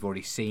 we've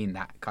already seen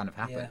that kind of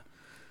happen. Yeah.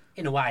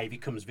 In a way, if he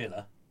comes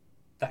Villa,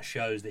 that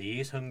shows that he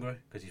is hungry,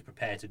 because he's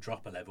prepared to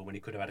drop a level when he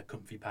could have had a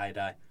comfy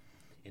payday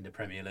in the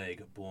Premier League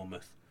at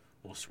Bournemouth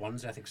or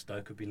Swansea. I think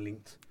Stoke have been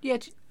linked. Yeah,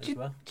 do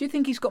you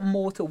think he's got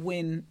more to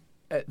win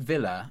at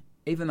Villa,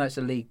 even though it's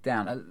a league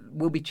down?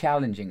 Will be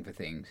challenging for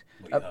things.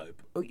 Well, you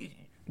hope.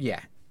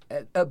 Yeah,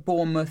 at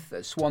Bournemouth,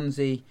 at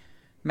Swansea,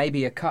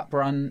 maybe a cup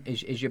run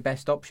is your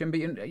best option, but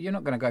you're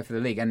not going to go for the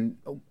league, and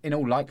in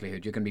all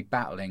likelihood, you're going to be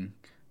battling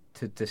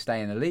to stay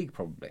in the league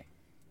probably.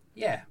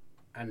 Yeah,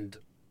 and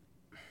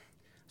I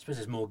suppose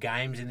there's more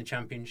games in the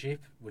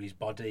Championship. Will his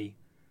body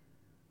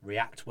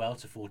react well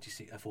to a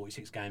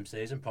 46-game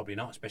season? Probably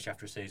not, especially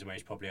after a season where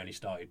he's probably only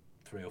started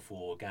 3 or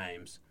 4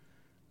 games.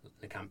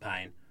 The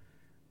campaign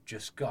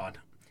just gone.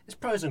 There's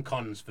pros and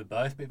cons for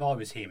both, but if I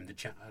was him,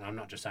 and I'm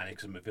not just saying it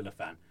because I'm a Villa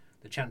fan,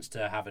 the chance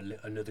to have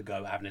another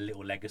go at having a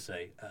little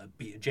legacy at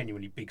a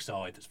genuinely big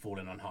side that's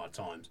fallen on hard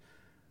times,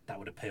 that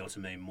would appeal to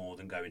me more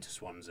than going to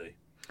Swansea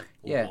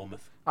or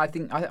Bournemouth. I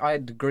think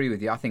I'd agree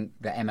with you. I think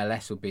the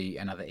MLS would be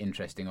another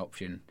interesting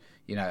option.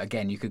 You know,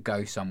 again, you could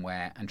go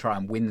somewhere and try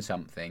and win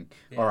something.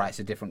 Yeah. All right, it's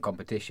a different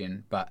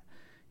competition, but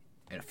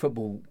you know,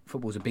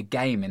 football's a big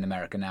game in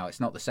America now. It's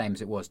not the same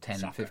as it was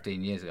 10,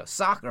 15 years ago.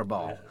 Soccer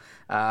ball.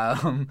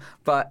 Yeah.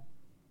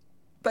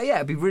 But yeah,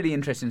 it'd be really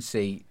interesting to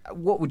see.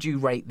 What would you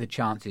rate the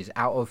chances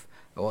out of...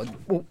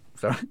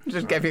 sorry,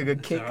 just gave you a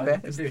good kick there.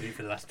 I've been doing it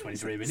for the last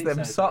 23 minutes.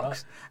 Them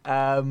socks.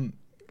 Right.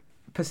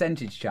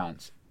 Percentage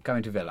chance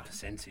going to Villa?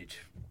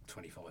 Percentage,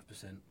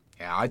 25%.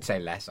 Yeah, I'd say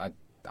less. I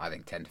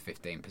think 10 to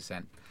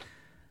 15%.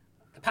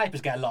 The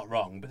papers get a lot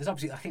wrong, but there's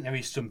obviously, I think there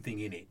is something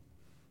in it.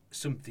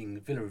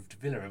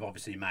 Villa have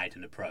obviously made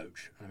an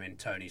approach. I mean,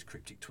 Tony's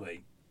cryptic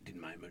tweet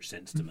didn't make much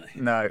sense to me.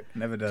 No,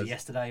 never does.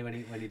 Yesterday when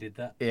he did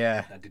that,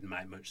 that didn't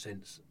make much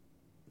sense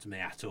to me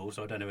at all.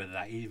 So I don't know whether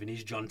that even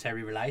is John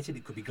Terry related.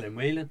 It could be Glenn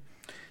Whelan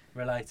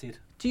related.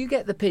 Do you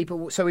get the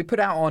people? So we put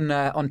out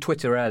on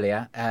Twitter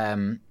earlier.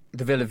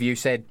 The Villa View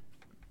said,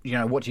 you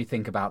know, what do you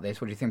think about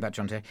this? What do you think about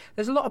John Terry?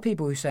 There's a lot of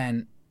people who are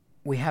saying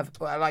we have,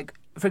 like,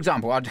 for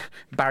example,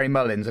 Barry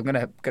Mullins. I'm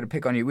going to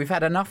pick on you. We've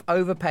had enough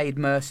overpaid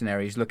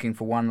mercenaries looking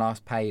for one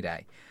last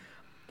payday.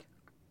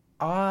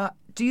 Do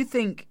you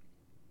think?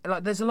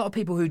 Like, there's a lot of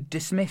people who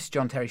dismiss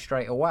John Terry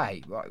straight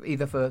away,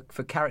 either for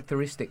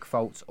characteristic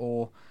faults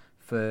or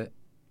for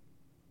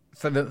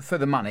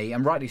the money,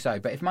 and rightly so.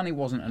 But if money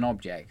wasn't an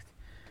object,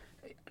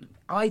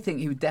 I think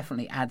he would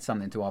definitely add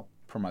something to our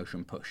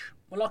promotion push.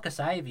 Well, like I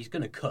say, if he's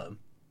going to come,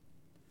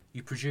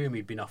 you presume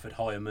he'd been offered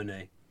higher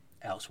money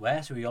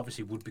elsewhere, so he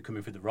obviously would be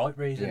coming for the right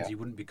reasons. Yeah. He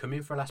wouldn't be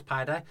coming for a last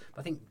payday. But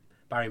I think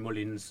Barry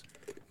Mullins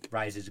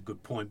raises a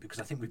good point, because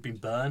I think we've been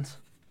burned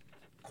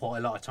quite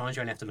a lot of times.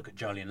 You only have to look at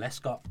Joleon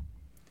Lescott.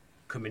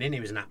 Coming in, he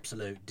was an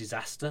absolute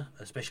disaster,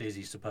 especially as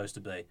he's supposed to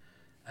be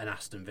an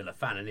Aston Villa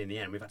fan, and in the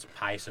end we've had to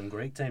pay some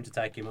Greek team to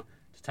take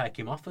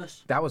him off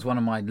us. That was one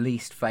of my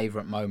least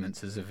favourite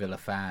moments as a Villa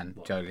fan,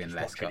 Joleon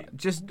Lescott.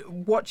 Just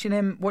watching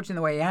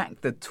the way he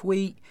acted, the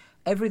tweet,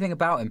 everything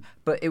about him,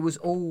 but it was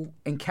all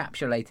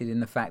encapsulated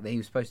in the fact that he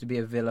was supposed to be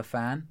a Villa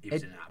fan. It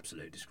was an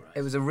absolute disgrace.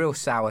 It was a real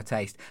sour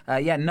taste.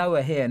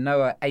 Noah here,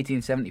 Noah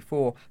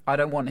 1874, I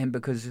don't want him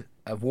because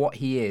of what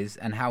he is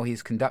and how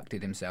he's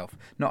conducted himself,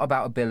 not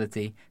about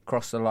ability,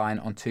 cross the line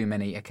on too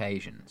many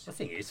occasions. The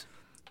thing is,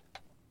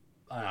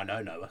 I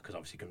know Noah, because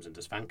obviously he comes and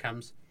does fan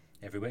cams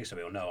every week, so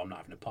he'll know I'm not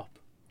having a pop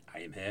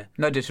at him here.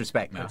 No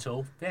disrespect, no. At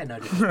all. Yeah, no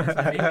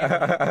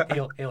disrespect.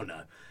 he'll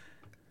know.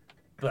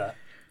 But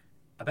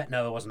I bet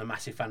Noah wasn't a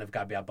massive fan of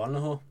Gabriel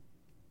Bonlahor.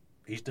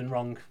 He's done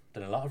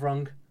a lot of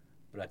wrong.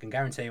 But I can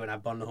guarantee you when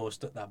Bonlahor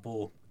stuck that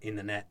ball in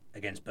the net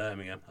against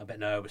Birmingham, I bet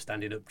Noah was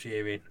standing up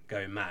cheering,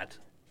 going mad.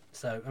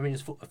 So, I mean,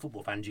 as a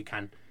football fan, you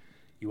can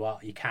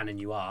and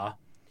you are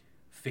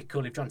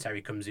fickle. If John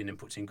Terry comes in and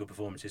puts in good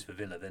performances for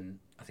Villa, then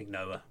I think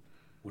Noah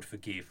would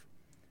forgive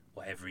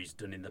whatever he's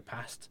done in the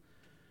past.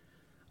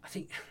 I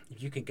think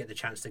if you can get the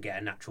chance to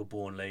get a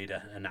natural-born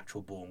leader, a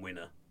natural-born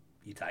winner,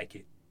 you take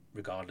it,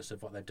 regardless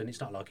of what they've done. It's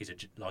not like he's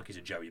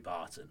a Joey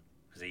Barton,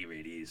 because he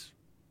really is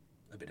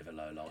a bit of a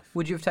low life.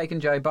 Would you have taken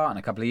Joey Barton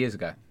a couple of years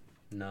ago?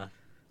 No.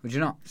 Would you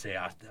not? See,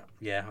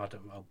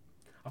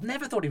 I've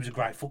never thought he was a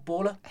great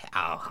footballer.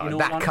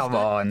 Come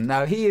on.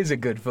 No, he is a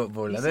good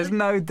footballer. There's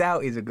no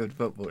doubt he's a good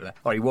footballer.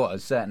 Or he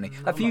was, certainly.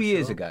 A few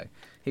years ago,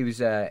 he was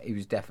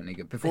definitely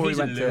good. Before he's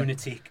a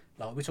lunatic.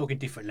 Like, we're talking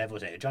different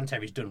levels here. John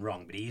Terry's done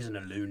wrong, but he isn't a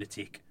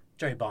lunatic.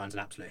 Joey Barton's an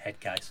absolute head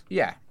case.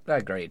 Yeah, I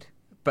agreed.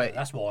 But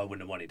that's why I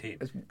wouldn't have wanted him,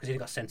 because he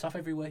got sent off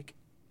every week.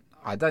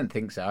 I don't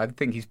think so. I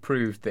think he's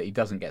proved that he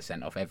doesn't get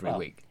sent off every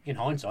week. In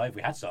hindsight, if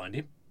we had signed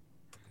him,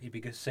 he'd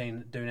be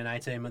seen doing an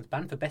 18-month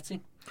ban for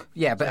betting.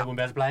 Yeah, but so wouldn't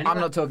be able to play anyway. I'm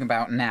not talking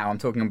about now. I'm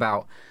talking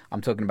about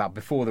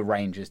before the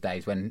Rangers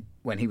days, when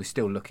he was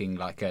still looking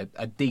like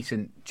a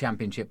decent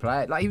Championship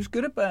player. Like, he was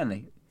good at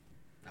Burnley.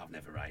 I've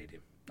never rated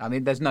him. I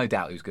mean, there's no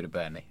doubt he was good at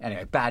Burnley.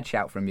 Anyway, bad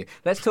shout from you.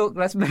 Let's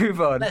move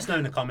on. Let us know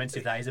in the comments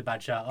if that is a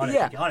bad shout. I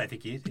don't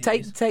think he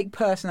is. Take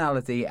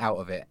personality out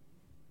of it.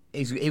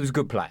 He was a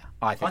good player,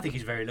 I think. I think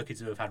he's very lucky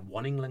to have had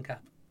one England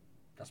cap.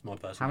 That's my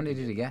personal How many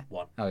opinion. did he get?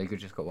 One. Oh, he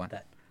just got one.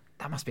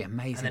 That must be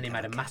amazing. And then he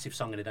made a massive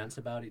song and a dance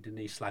about it, didn't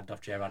he? Slagged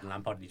off Gerrard and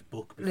Lampard in his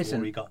book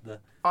before he got the...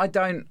 I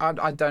don't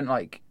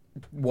like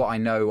what I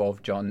know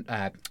of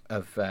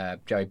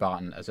Joey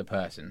Barton as a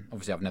person.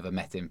 Obviously, I've never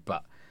met him,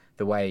 but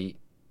the way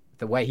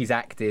he's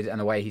acted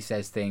and the way he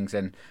says things,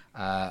 and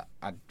I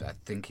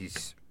think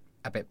he's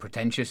a bit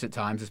pretentious at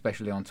times,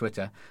 especially on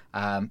Twitter.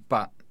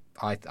 But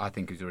I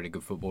think he's a really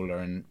good footballer,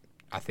 and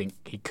I think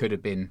he could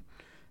have been...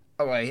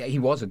 Oh, he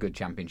was a good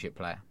Championship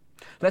player.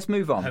 Let's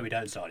move on. I hope we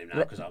don't sign him now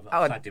because I've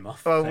flagged him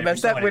off. Well, So if we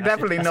sign we're him,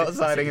 definitely not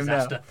signing him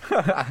now.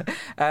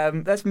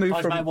 Let's move Can I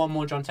just from... make one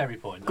more John Terry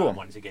point that I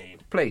wanted to get in?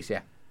 Please,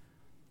 yeah.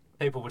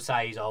 People would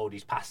say he's old,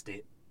 he's past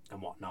it,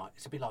 and whatnot.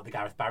 It's a bit like the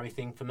Gareth Barry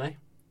thing for me.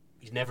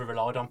 He's never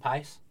relied on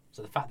pace.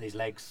 So the fact that his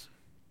legs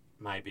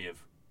maybe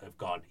have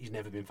gone, he's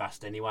never been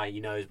fast anyway. He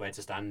knows where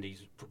to stand.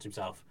 He's put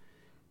himself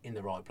in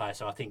the right place.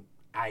 So I think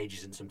age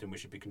isn't something we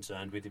should be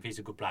concerned with. If he's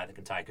a good player that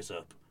can take us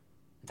up,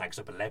 and take us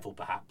up a level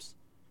perhaps,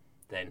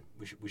 then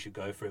we should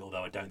go for it.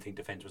 Although I don't think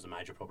defence was a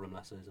major problem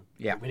last season.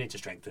 Yeah, we need to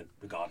strengthen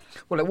regardless.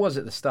 Well, it was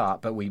at the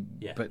start, but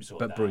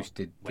but Bruce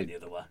did the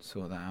other way.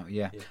 Sort that out.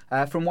 Yeah.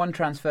 From one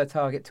transfer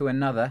target to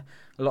another,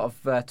 a lot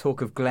of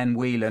talk of Glenn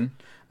Whelan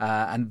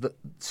and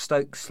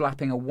Stoke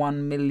slapping a £1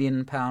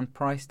 million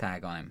price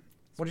tag on him.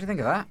 What do you think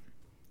of that?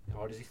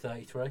 How old is he?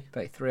 33.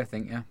 33, I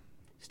think. Yeah.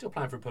 He's still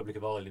playing for Republic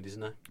of Ireland,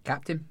 isn't he?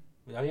 Captain.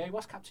 Oh yeah, he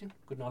was captain.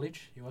 Good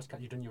knowledge. He was.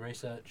 You've done your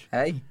research.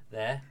 Hey,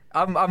 there.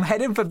 I'm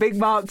heading for big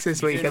marks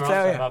this week. I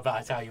tell you. I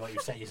better tell you what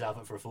you've set yourself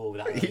up for a fall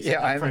with that.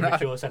 Yeah,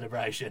 premature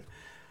celebration.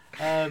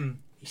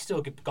 He's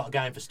still got a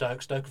game for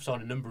Stoke. Stoke have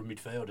signed a number of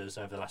midfielders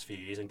over the last few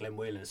years, and Glenn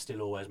Whelan has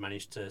still always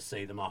managed to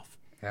see them off.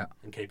 Yeah.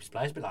 And keep his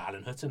place. A bit like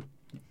Alan Hutton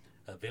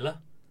at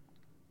Villa.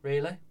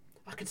 Really,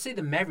 I could see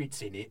the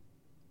merits in it,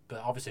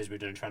 but obviously as we've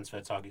done a transfer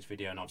targets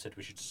video, and I've said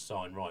we should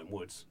sign Ryan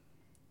Woods.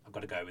 I've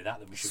got to go with that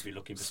we should be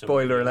looking for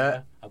spoiler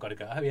alert. I've got to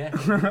go. Oh yeah,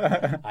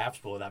 I have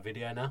spoiled that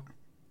video now.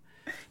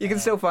 You can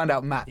still find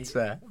out Matt's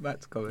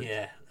comment.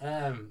 Yeah,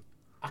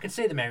 I can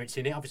see the merits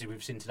in it. Obviously,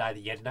 we've seen today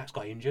that Jedinak's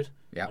got injured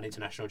on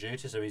international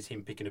duty, so is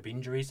him picking up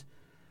injuries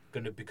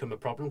going to become a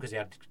problem because he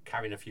had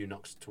carrying a few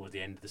knocks towards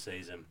the end of the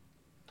season.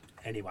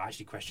 Anyway, I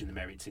actually question the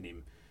merits in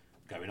him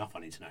going off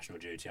on international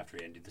duty after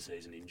he ended the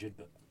season injured,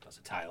 but that's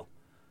a tale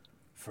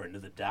for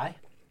another day.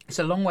 It's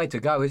a long way to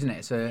go, isn't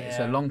it? It's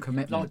a long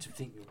commitment. I'd like to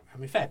think,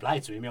 fair play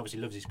to him. He obviously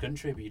loves his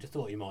country, but you'd have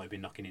thought he might have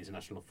been knocking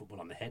international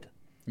football on the head.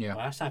 Yeah.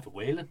 Well, that's time for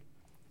Whelan.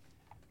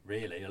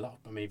 Really, a lot.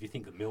 If you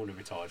think that Milner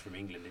retired from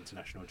England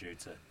international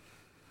duty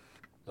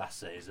last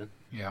season,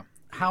 yeah,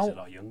 he's a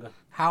lot younger.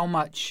 How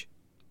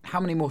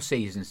many more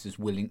seasons does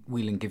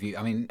Whelan give you?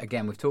 I mean,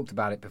 again, we've talked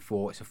about it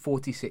before. It's a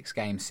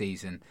 46-game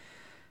season.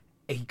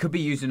 He could be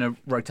using a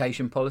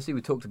rotation policy.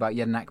 We talked about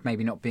Jedinak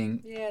maybe not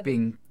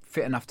being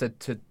fit enough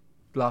to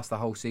last the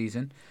whole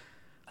season.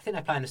 I think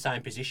they play in the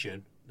same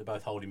position. They're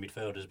both holding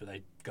midfielders, but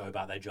they go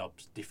about their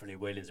jobs differently.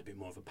 Whelan's a bit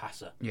more of a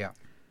passer than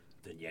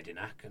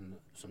Jedinak, and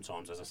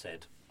sometimes, as I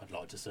said, I'd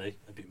like to see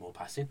a bit more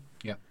passing.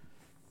 Yeah.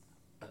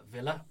 At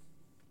Villa,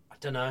 I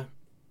don't know.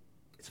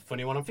 It's a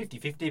funny one. I'm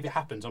 50-50. If it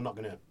happens, I'm not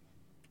gonna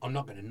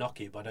knock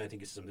it, but I don't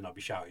think it's something I'll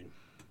be shouting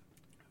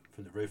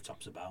from the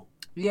rooftops about.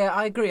 Yeah,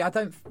 I agree. I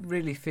don't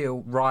really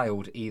feel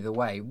riled either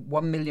way.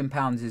 £1 million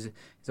is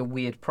a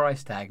weird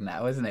price tag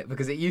now, isn't it?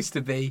 Because it used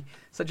to be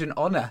such an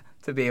honour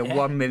to be a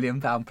 £1 million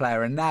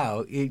player, and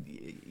now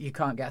you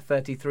can't get a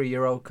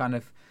 33-year-old kind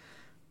of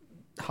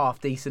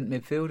half-decent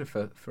midfielder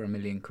for £1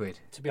 million.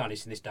 To be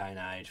honest, in this day and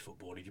age,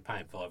 football, if you're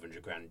paying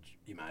 $500,000,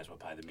 you may as well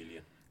pay the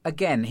million.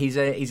 Again, he's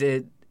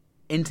a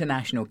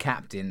international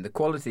captain. The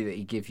quality that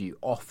he gives you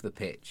off the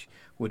pitch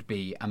would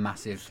be a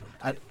massive,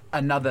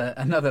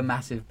 another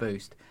massive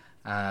boost.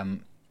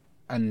 And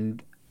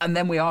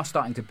then we are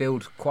starting to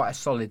build quite a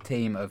solid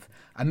team of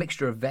a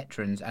mixture of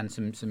veterans and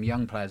some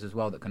young players as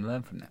well that can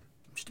learn from them.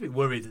 I'm just a bit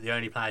worried that the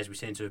only players we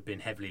seem to have been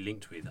heavily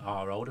linked with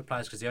are older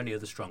players, because the only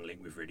other strong link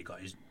we've really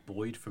got is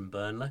Boyd from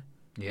Burnley.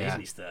 Yeah. He's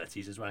in his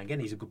 30s as well. Again,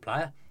 he's a good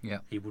player. Yeah.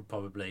 He would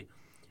probably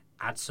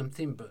add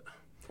something, but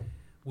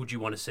would you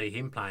want to see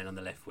him playing on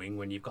the left wing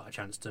when you've got a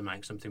chance to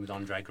make something with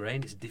Andre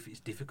Green? It's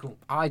difficult.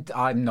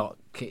 I'm not...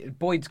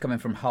 Boyd's coming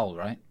from Hull,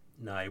 right?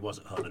 No, he was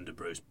at Hull under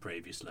Bruce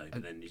previously,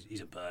 but then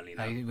he's at Burnley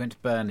now. He went to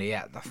Burnley,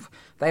 yeah.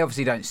 They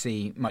obviously don't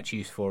see much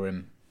use for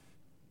him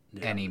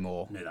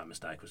anymore. Knew there was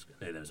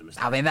a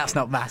mistake. I mean, that's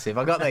not massive.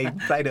 I got they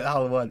played at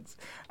Hull once.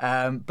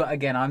 But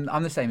again,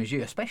 I'm the same as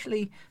you,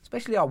 especially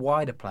our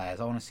wider players.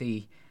 I want to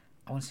see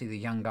the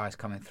young guys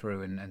coming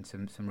through and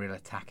some real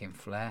attacking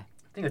flair.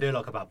 The thing I do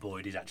like about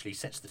Boyd is actually he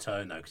sets the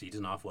tone, though, because he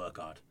doesn't have to work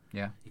hard.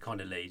 Yeah. He kind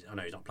of leads. I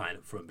know he's not playing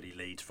up front, but he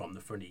leads from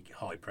the front. He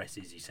high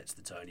presses, he sets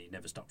the tone, he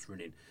never stops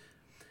running.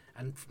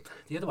 And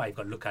the other way you've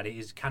got to look at it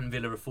is, can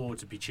Villa afford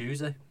to be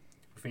choosy?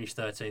 We finished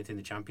 13th in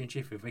the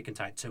Championship. If we can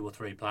take 2 or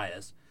 3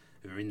 players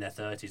who are in their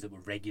 30s that were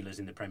regulars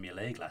in the Premier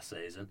League last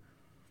season,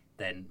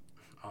 then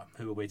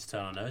who are we to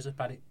turn our nose up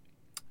at it?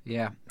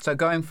 Yeah. So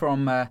going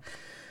from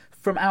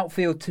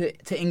outfield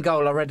to in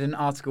goal, I read an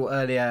article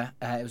earlier.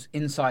 It was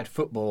Inside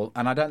Football,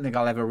 and I don't think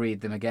I'll ever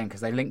read them again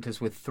because they linked us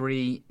with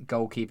 3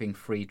 goalkeeping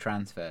free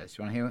transfers.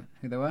 Do you want to hear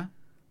who they were?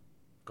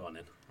 Go on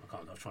then.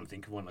 I was trying to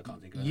think of one. I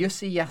can't think of it.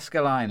 Jussi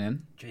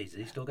Jääskeläinen. Jeez,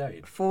 he's still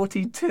going.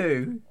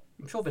 42.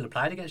 I'm sure Villa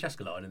played against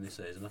Jääskeläinen this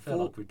season. I feel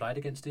like we played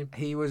against him.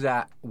 He was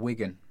at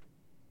Wigan.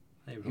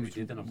 He was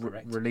did, then I'm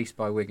correct. Released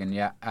by Wigan,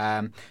 yeah.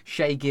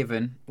 Shay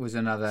Given was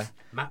another.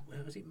 Matt,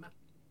 was it Matt?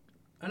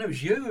 I know it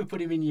was you who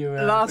put him in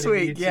your... Last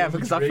week, yeah,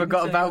 because I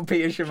forgot about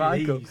Peter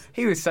Schmeichel.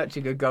 He was such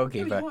a good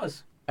goalkeeper. Yeah, he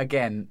was.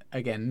 Again,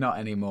 not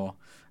anymore.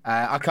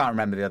 I can't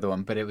remember the other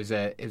one, but it was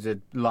a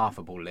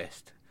laughable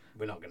list.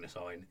 We're not going to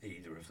sign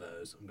either of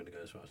those. I'm going to go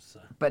as far as to say.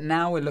 But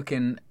now we're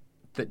looking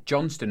that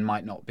Johnston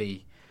might not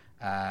be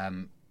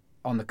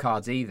on the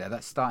cards either.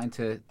 That's starting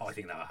to. I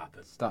think that'll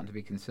happen. Starting to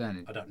be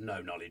concerning. I don't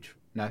know knowledge.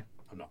 No.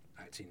 I'm not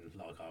acting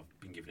like I've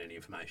been given any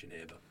information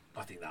here, but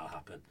I think that'll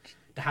happen.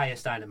 De Gea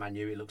staying at Man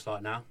U, it looks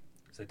like now.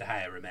 So De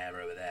Gea,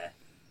 Romero are there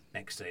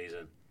next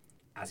season.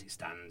 As it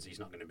stands, he's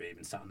not going to be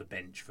even sat on the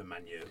bench for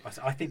Man U.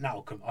 I think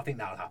that'll come. I think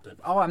that'll happen.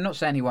 Oh, I'm not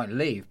saying he won't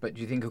leave, but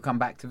do you think he'll come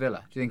back to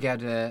Villa? Do you think he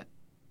had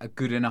a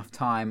good enough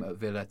time at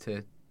Villa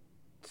to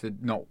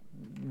not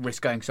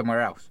risk going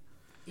somewhere else?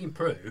 He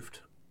improved.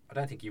 I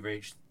don't think he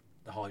reached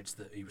the heights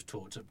that he was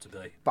talked up to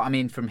be. But I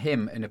mean, from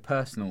him in a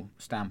personal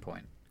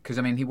standpoint, because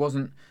I mean, he was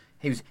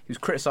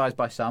criticised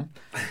by some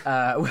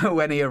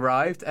when he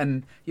arrived,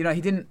 and you know he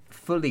didn't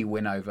fully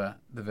win over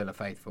the Villa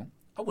faithful.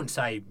 I wouldn't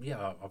say,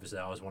 obviously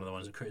I was one of the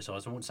ones that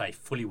criticised. I wouldn't say he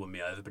fully won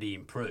me over, but he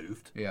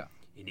improved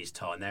in his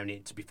time there.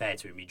 And to be fair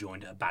to him, he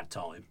joined at a bad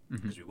time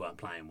because we weren't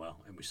playing well,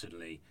 and we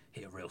suddenly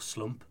hit a real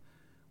slump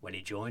when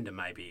he joined, and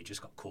maybe he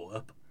just got caught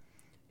up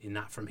in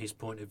that from his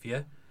point of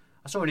view.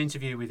 I saw an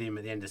interview with him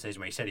at the end of the season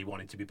where he said he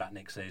wanted to be back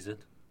next season.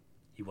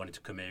 He wanted to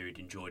come here, he'd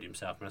enjoyed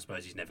himself, and I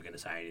suppose he's never going to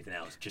say anything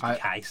else, just in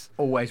case.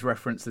 Always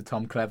reference the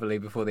Tom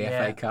Cleverley before the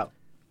FA Cup.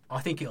 I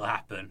think it'll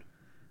happen,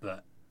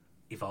 but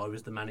if I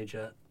was the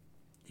manager,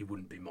 he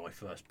wouldn't be my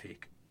first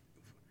pick.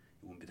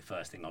 It wouldn't be the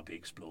first thing I'd be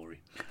exploring,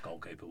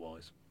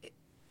 goalkeeper-wise.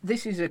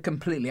 This is a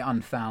completely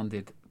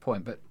unfounded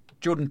point, but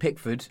Jordan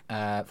Pickford,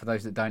 for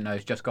those that don't know,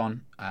 has just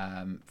gone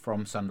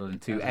from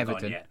Sunderland to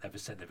Everton. Yeah, they've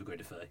said they've agreed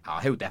to 30. Oh,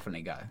 he'll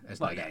definitely go.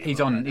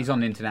 He's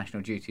on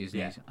international duty, isn't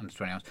he? He's under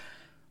 20 hours.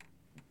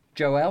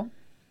 Joel?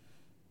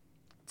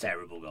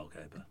 Terrible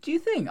goalkeeper. Do you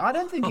think? I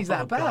don't think he's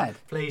that bad.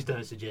 Please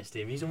don't suggest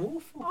him. He's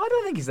awful. I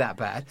don't think he's that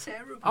bad.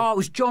 Terrible. Oh, it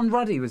was John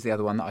Ruddy was the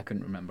other one that I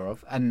couldn't remember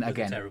of. And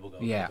again, terrible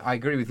goalkeeper. Yeah, I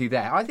agree with you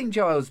there. I think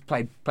Joel's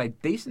played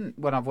decent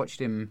when I've watched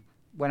him.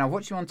 When I've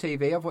watched him on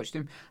TV, I've watched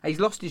him.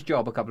 He's lost his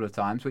job a couple of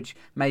times, which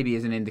maybe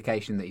is an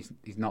indication that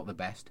he's not the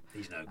best.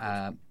 He's no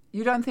good.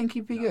 You don't think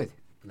he'd be good?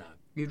 No.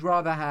 You'd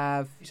rather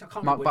have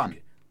Mark Bunn?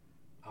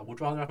 I would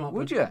rather have Mark Bunn.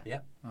 Would you? Yeah.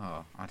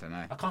 Oh, I don't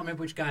know. I can't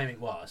remember which game it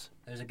was.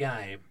 There was a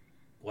game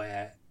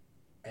where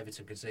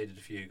Everton conceded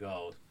a few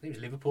goals. I think it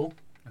was Liverpool.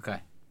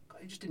 Okay.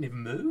 He just didn't even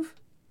move.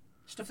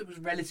 Stuff that was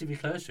relatively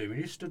close to him.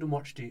 He just stood and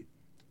watched it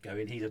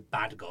going, he's a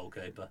bad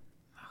goalkeeper.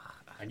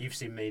 And you've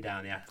seen me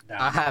down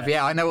I have,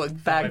 yeah. I know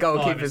what bad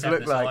goalkeepers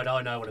look like.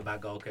 I know what a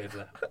bad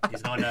goalkeeper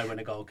is. I know when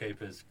a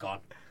goalkeeper's gone.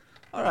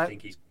 All right. I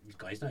think he's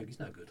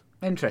no good.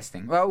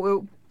 Interesting.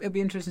 Well, it'll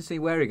be interesting to see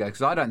where he goes,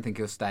 because I don't think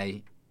he'll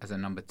stay as a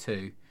number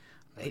two.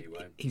 No, he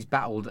won't. He's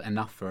battled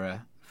enough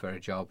for a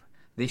job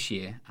this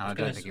year, and I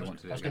don't think he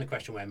wants to do it. I was going to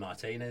question where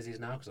Martinez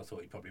is now, because I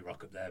thought he'd probably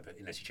rock up there, but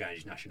unless he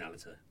changes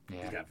nationality, he's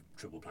going to have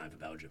trouble playing for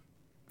Belgium.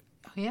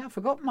 Oh, yeah, I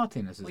forgot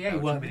Martinez is Belgium. He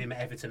worked with him at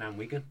Everton and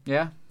Wigan.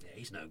 Yeah? Yeah,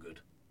 he's no good.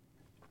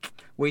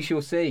 We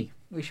shall see.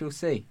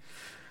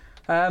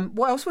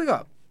 What else we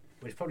got?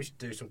 We probably should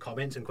do some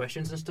comments and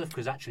questions and stuff,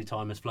 because actually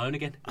time has flown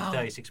again. It's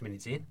 36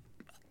 minutes in.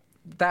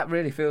 That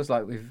really feels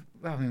like we've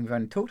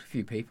only talked to a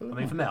few people. I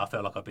mean, for me, I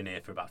feel like I've been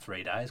here for about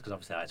 3 days, because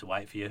obviously I had to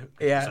wait for you.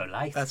 Yeah, so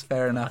late. That's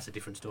fair enough. That's a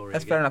different story.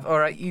 That's fair enough. All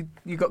right, you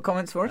got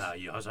comments for us? I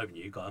was hoping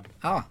you got them.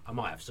 Ah. I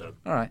might have some.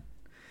 All right.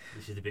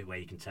 This is the bit where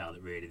you can tell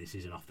that really this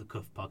is an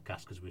off-the-cuff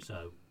podcast because we're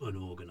so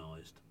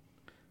unorganised.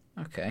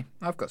 Okay,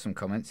 I've got some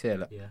comments here.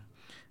 Look. Yeah.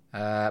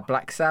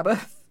 Black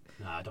Sabbath.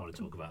 No, I don't want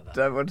to talk about that.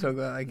 Don't want to talk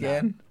about that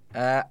again.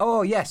 No.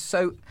 Oh yes.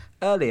 So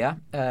earlier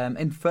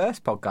in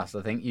first podcast,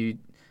 I think you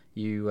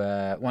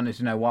wanted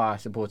to know why I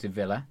supported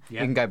Villa.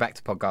 Yeah. You can go back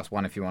to podcast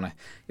 1 if you want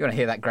to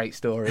hear that great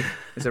story.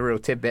 It's a real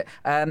tidbit.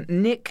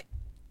 Nick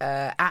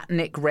at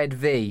Nick Red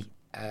V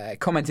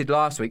commented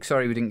last week.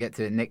 Sorry we didn't get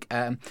to it, Nick.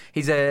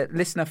 He's a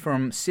listener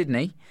from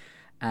Sydney.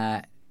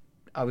 I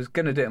was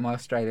going to do it in my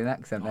Australian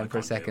accent then for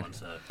a second.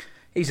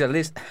 He's a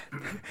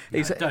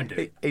He's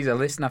a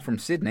listener from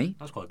Sydney.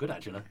 That's quite good,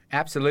 actually.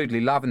 Absolutely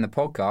loving the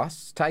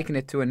podcast, taking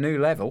it to a new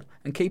level,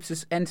 and keeps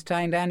us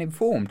entertained and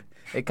informed.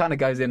 It kind of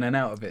goes in and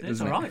out of it,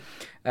 doesn't it? It's all right.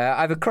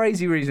 I have a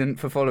crazy reason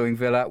for following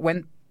Villa.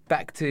 Went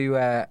back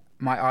to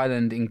my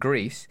island in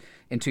Greece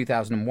in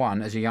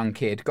 2001 as a young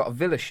kid. Got a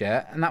Villa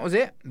shirt, and that was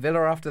it.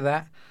 Villa after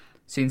that.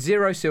 Seen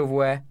 0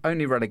 silverware,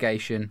 only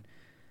relegation,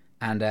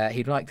 and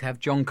he'd like to have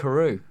John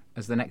Carew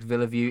as the next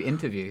Villa View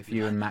interview, if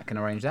you and Matt can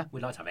arrange that.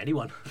 We'd like to have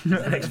anyone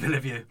the next Villa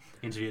View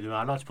interview.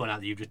 I'd like to point out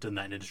that you've just done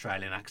that in an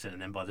Australian accent,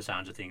 and then by the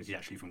sounds of things, he's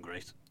actually from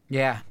Greece.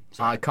 Yeah,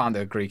 so, I can't do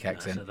a Greek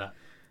accent. So that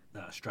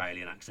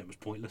Australian accent was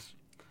pointless.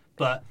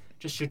 But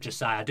should just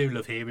say, I do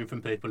love hearing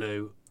from people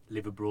who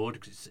live abroad,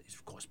 because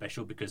it's quite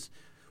special, because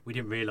we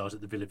didn't realise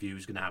that the Villa View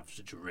was going to have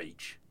such a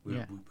reach.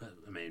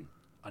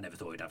 I never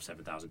thought we'd have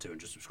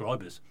 7,200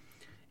 subscribers,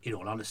 in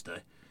all honesty.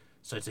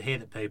 So to hear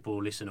that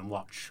people listen and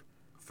watch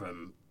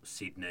from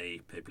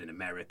Sydney, people in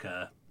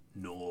America,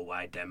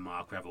 Norway,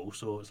 Denmark, we have all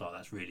sorts,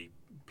 that's really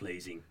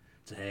pleasing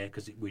to hear,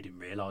 because we didn't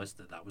realise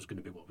that was going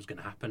to be what was going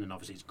to happen, and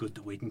obviously it's good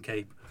that we can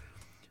keep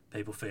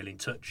people feel in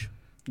touch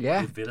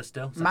Yeah, with Villa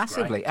still. So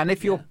massively. great. And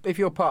if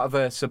you're part of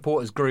a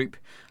supporters group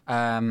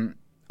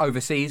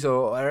overseas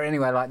or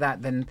anywhere like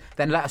that, then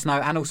let us know,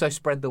 and also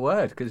spread the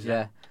word, because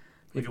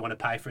if you want to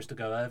pay for us to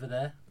go over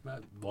there,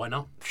 why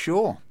not?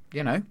 Sure.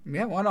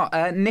 Why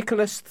not?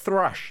 Nicholas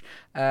Thrush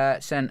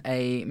sent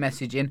a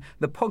message in.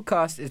 The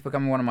podcast is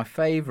becoming one of my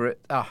favourite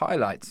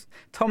highlights.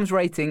 Tom's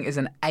rating is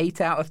an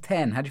 8 out of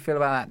 10. How do you feel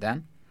about that,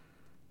 Dan?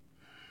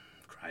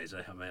 Crazy.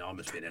 I mean, I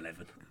must be an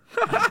 11.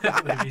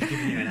 He's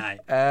giving you an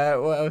 8.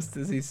 What else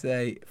does he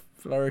say?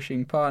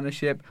 Flourishing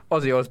partnership.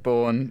 Ozzy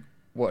Osbourne.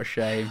 What a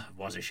shame. It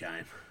was a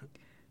shame.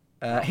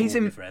 He's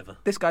in. Forever.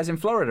 This guy's in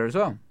Florida as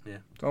well. Yeah.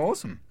 Oh,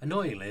 awesome.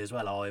 Annoyingly as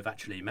well, I've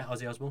actually met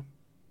Ozzy Osbourne.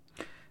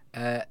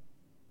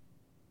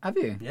 Have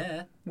you?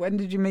 Yeah. When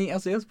did you meet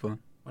Ozzy Osbourne?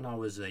 When I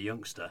was a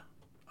youngster,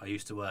 I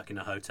used to work in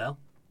a hotel,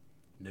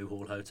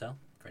 Newhall Hotel.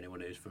 For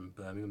anyone who's from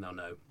Birmingham, they'll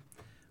know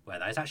where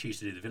that is. I actually used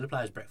to do the Villa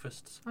players'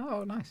 breakfasts.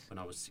 Oh, nice. When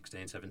I was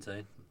 16,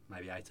 17,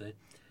 maybe 18.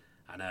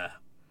 And I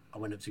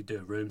went up to do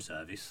a room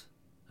service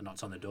and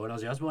knocked on the door, and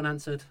Ozzy Osbourne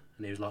answered,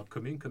 and he was like,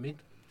 come in.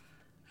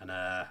 And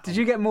did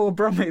you get more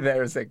Brummy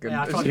there a second?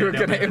 Yeah, I tried you were to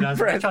do a little bit of an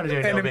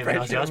Ozzy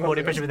impression Osbourne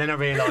impression, but then I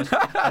realised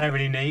I don't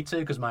really need to,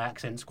 because my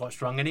accent's quite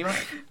strong anyway.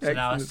 So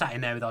now I was sat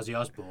in there with Ozzy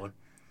Osbourne,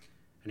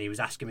 and he was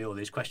asking me all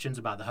these questions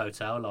about the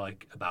hotel,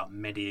 like about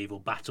medieval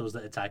battles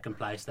that had taken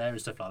place there and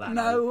stuff like that.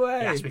 No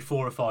way. He asked me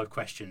 4 or 5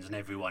 questions, and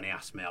every one he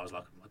asked me, I was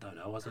like, I don't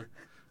know,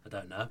 I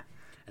don't know.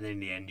 And then in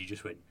the end, he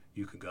just went,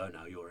 you can go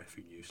now, you're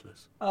effing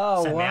useless.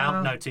 Oh, Sent wow. me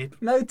out, no tip.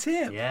 No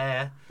tip?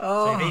 Yeah.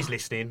 Oh. So if he's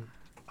listening,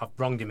 I've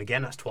wronged him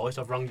again. That's twice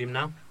I've wronged him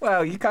now.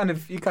 Well, you kind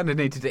of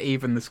needed to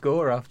even the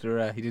score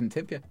after he didn't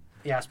tip you.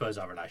 Yeah, I suppose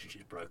our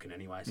relationship's broken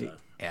anyway, so...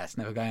 Yeah, it's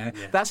never going to...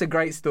 Yeah. That's a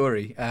great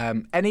story.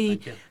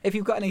 If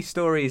you've got any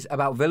stories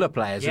about Villa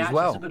players as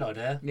well... that's a good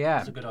idea. Yeah.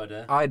 That's a good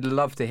idea. I'd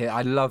love to hear...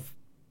 I love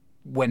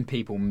when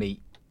people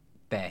meet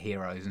their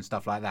heroes and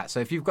stuff like that. So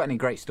if you've got any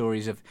great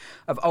stories of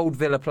old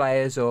Villa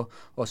players or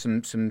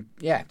some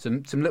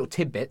little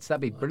tidbits,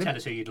 that'd be brilliant. Tell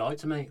us who you'd like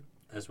to meet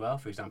as well.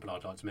 For example,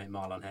 I'd like to meet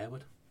Marlon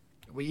Harewood.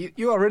 Well,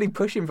 you are really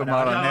pushing for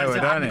Marlon Harewood,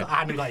 aren't you? I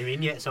hadn't got him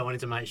in yet, so I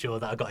wanted to make sure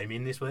that I got him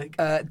in this week.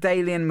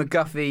 Dalian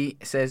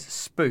McGuffey says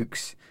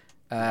Spooks.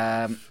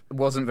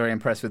 Wasn't very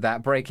impressed with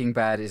that. Breaking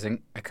Bad is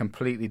a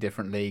completely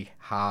different league.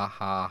 Ha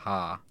ha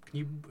ha. Have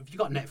you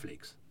got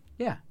Netflix?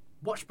 Yeah.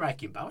 Watch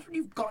Breaking Bad.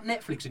 You've got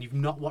Netflix and you've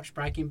not watched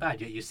Breaking Bad,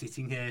 yet you're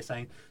sitting here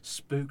saying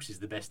Spooks is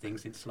the best thing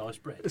since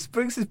sliced bread.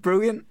 Spooks is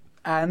brilliant,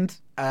 and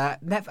I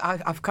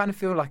kind of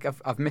feel like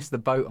I've missed the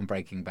boat on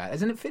Breaking Bad.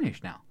 Isn't it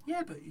finished now?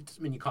 Yeah, but it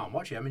doesn't mean you can't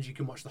watch it. It means you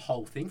can watch the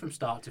whole thing from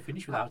start to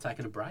finish without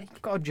taking a break.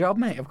 I've got a job,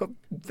 mate. I've got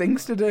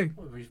things to do.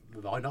 Well,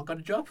 have I not got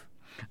a job?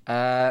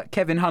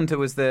 Kevin Hunter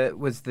was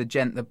the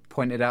gent that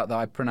pointed out that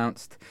I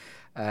pronounced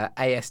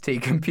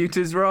AST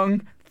computers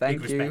wrong.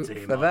 Thank Big you respect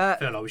to him. for that. I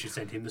feel like we should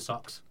send him the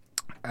socks.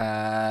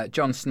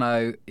 Jon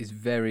Snow is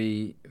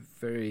very,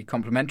 very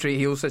complimentary.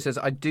 He also says,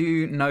 I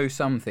do know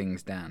some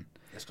things, Dan.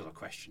 That's because I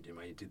questioned him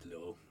when he did the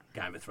little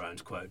Game of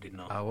Thrones quote, didn't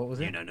I? Oh, what was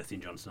it? You know nothing,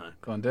 Jon Snow.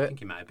 Go on, do I it. think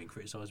he may have been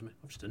criticising me.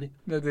 I've just done it.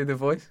 No, do the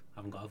voice. I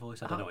haven't got a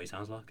voice. I don't know what he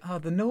sounds like. Oh,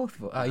 the North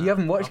voice. Oh, you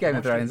haven't watched Game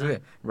of Thrones, watched it,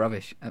 have you?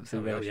 Rubbish.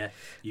 Absolute Oh, rubbish. yeah.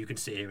 You can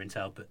sit here and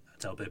tell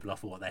people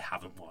off for what they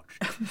haven't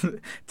watched.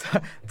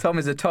 Tom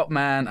is a top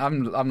man.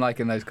 I'm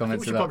liking those I think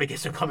comments. we should probably get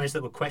some comments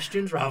that were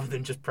questions rather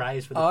than just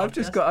praise for the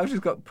podcast. I've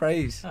just got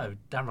praise. Oh,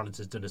 Dan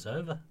Rollinson's done us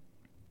over.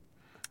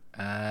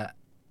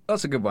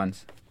 Lots of good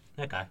ones.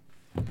 Okay.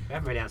 We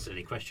haven't really answered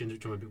any questions,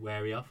 which I'm a bit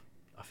wary of.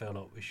 I feel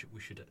like we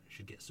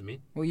should get some in.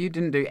 Well, you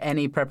didn't do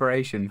any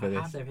preparation for I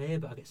this. have them here,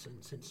 but I get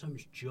sent so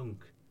much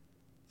junk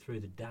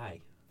through the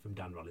day from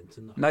Dan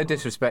Rollinson. that I No can't-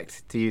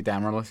 disrespect to you,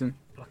 Dan Rollinson.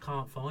 But I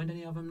can't find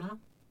any of them now.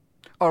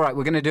 All right,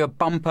 we're going to do a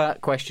bumper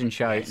question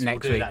show Yes, we'll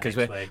next do week that because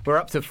next week. we're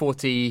up to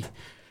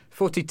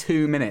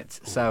 42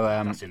 minutes. So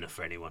That's enough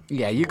for anyone.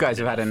 yeah, you guys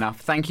have had enough.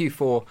 Thank you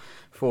for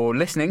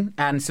listening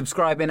and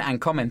subscribing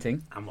and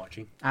commenting I'm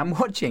watching. and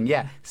watching.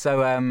 Yeah.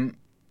 So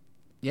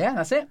yeah,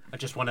 that's it. I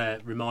just want to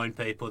remind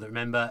people that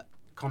remember,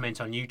 comment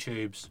on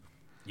YouTube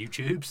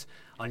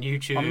On the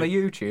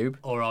YouTube.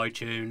 or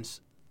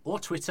iTunes or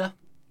Twitter,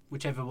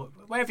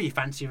 wherever you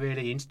fancy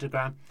really,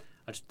 Instagram.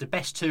 The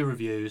best 2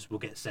 reviews will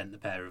get sent a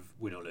pair of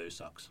win or lose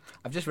socks.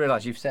 I've just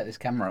realised you've set this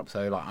camera up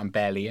so like I'm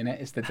barely in it.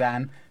 It's the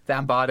Dan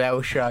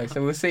Bardell show.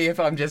 So we'll see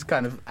if I'm just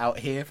kind of out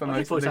here for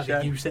most of the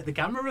show. You set the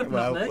camera up,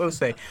 Well, not me. we'll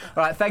see.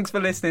 All right, thanks for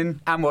listening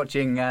and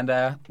watching,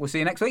 and we'll see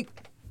you next week.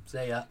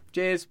 See ya.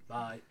 Cheers.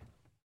 Bye.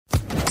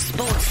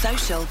 Sports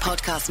Social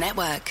Podcast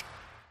Network.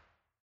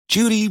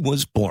 Judy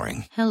was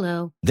boring.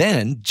 Hello.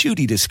 Then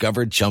Judy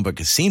discovered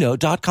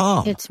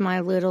ChumbaCasino.com. It's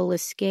my little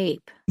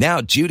escape. Now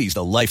Judy's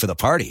the life of the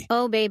party.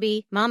 Oh,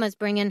 baby, mama's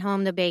bringing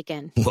home the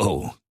bacon.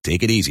 Whoa,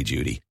 take it easy,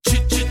 Judy.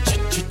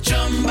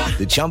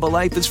 The Chumba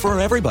life is for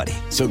everybody.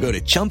 So go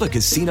to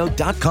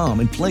ChumbaCasino.com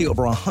and play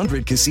over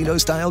 100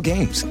 casino-style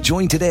games.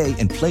 Join today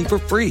and play for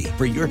free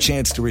for your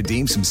chance to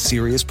redeem some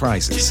serious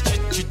prizes.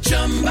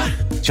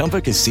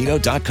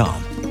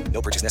 ChumbaCasino.com.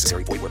 No purchase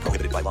necessary. Void where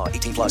prohibited by law.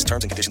 18+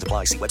 terms and conditions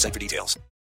apply. See website for details.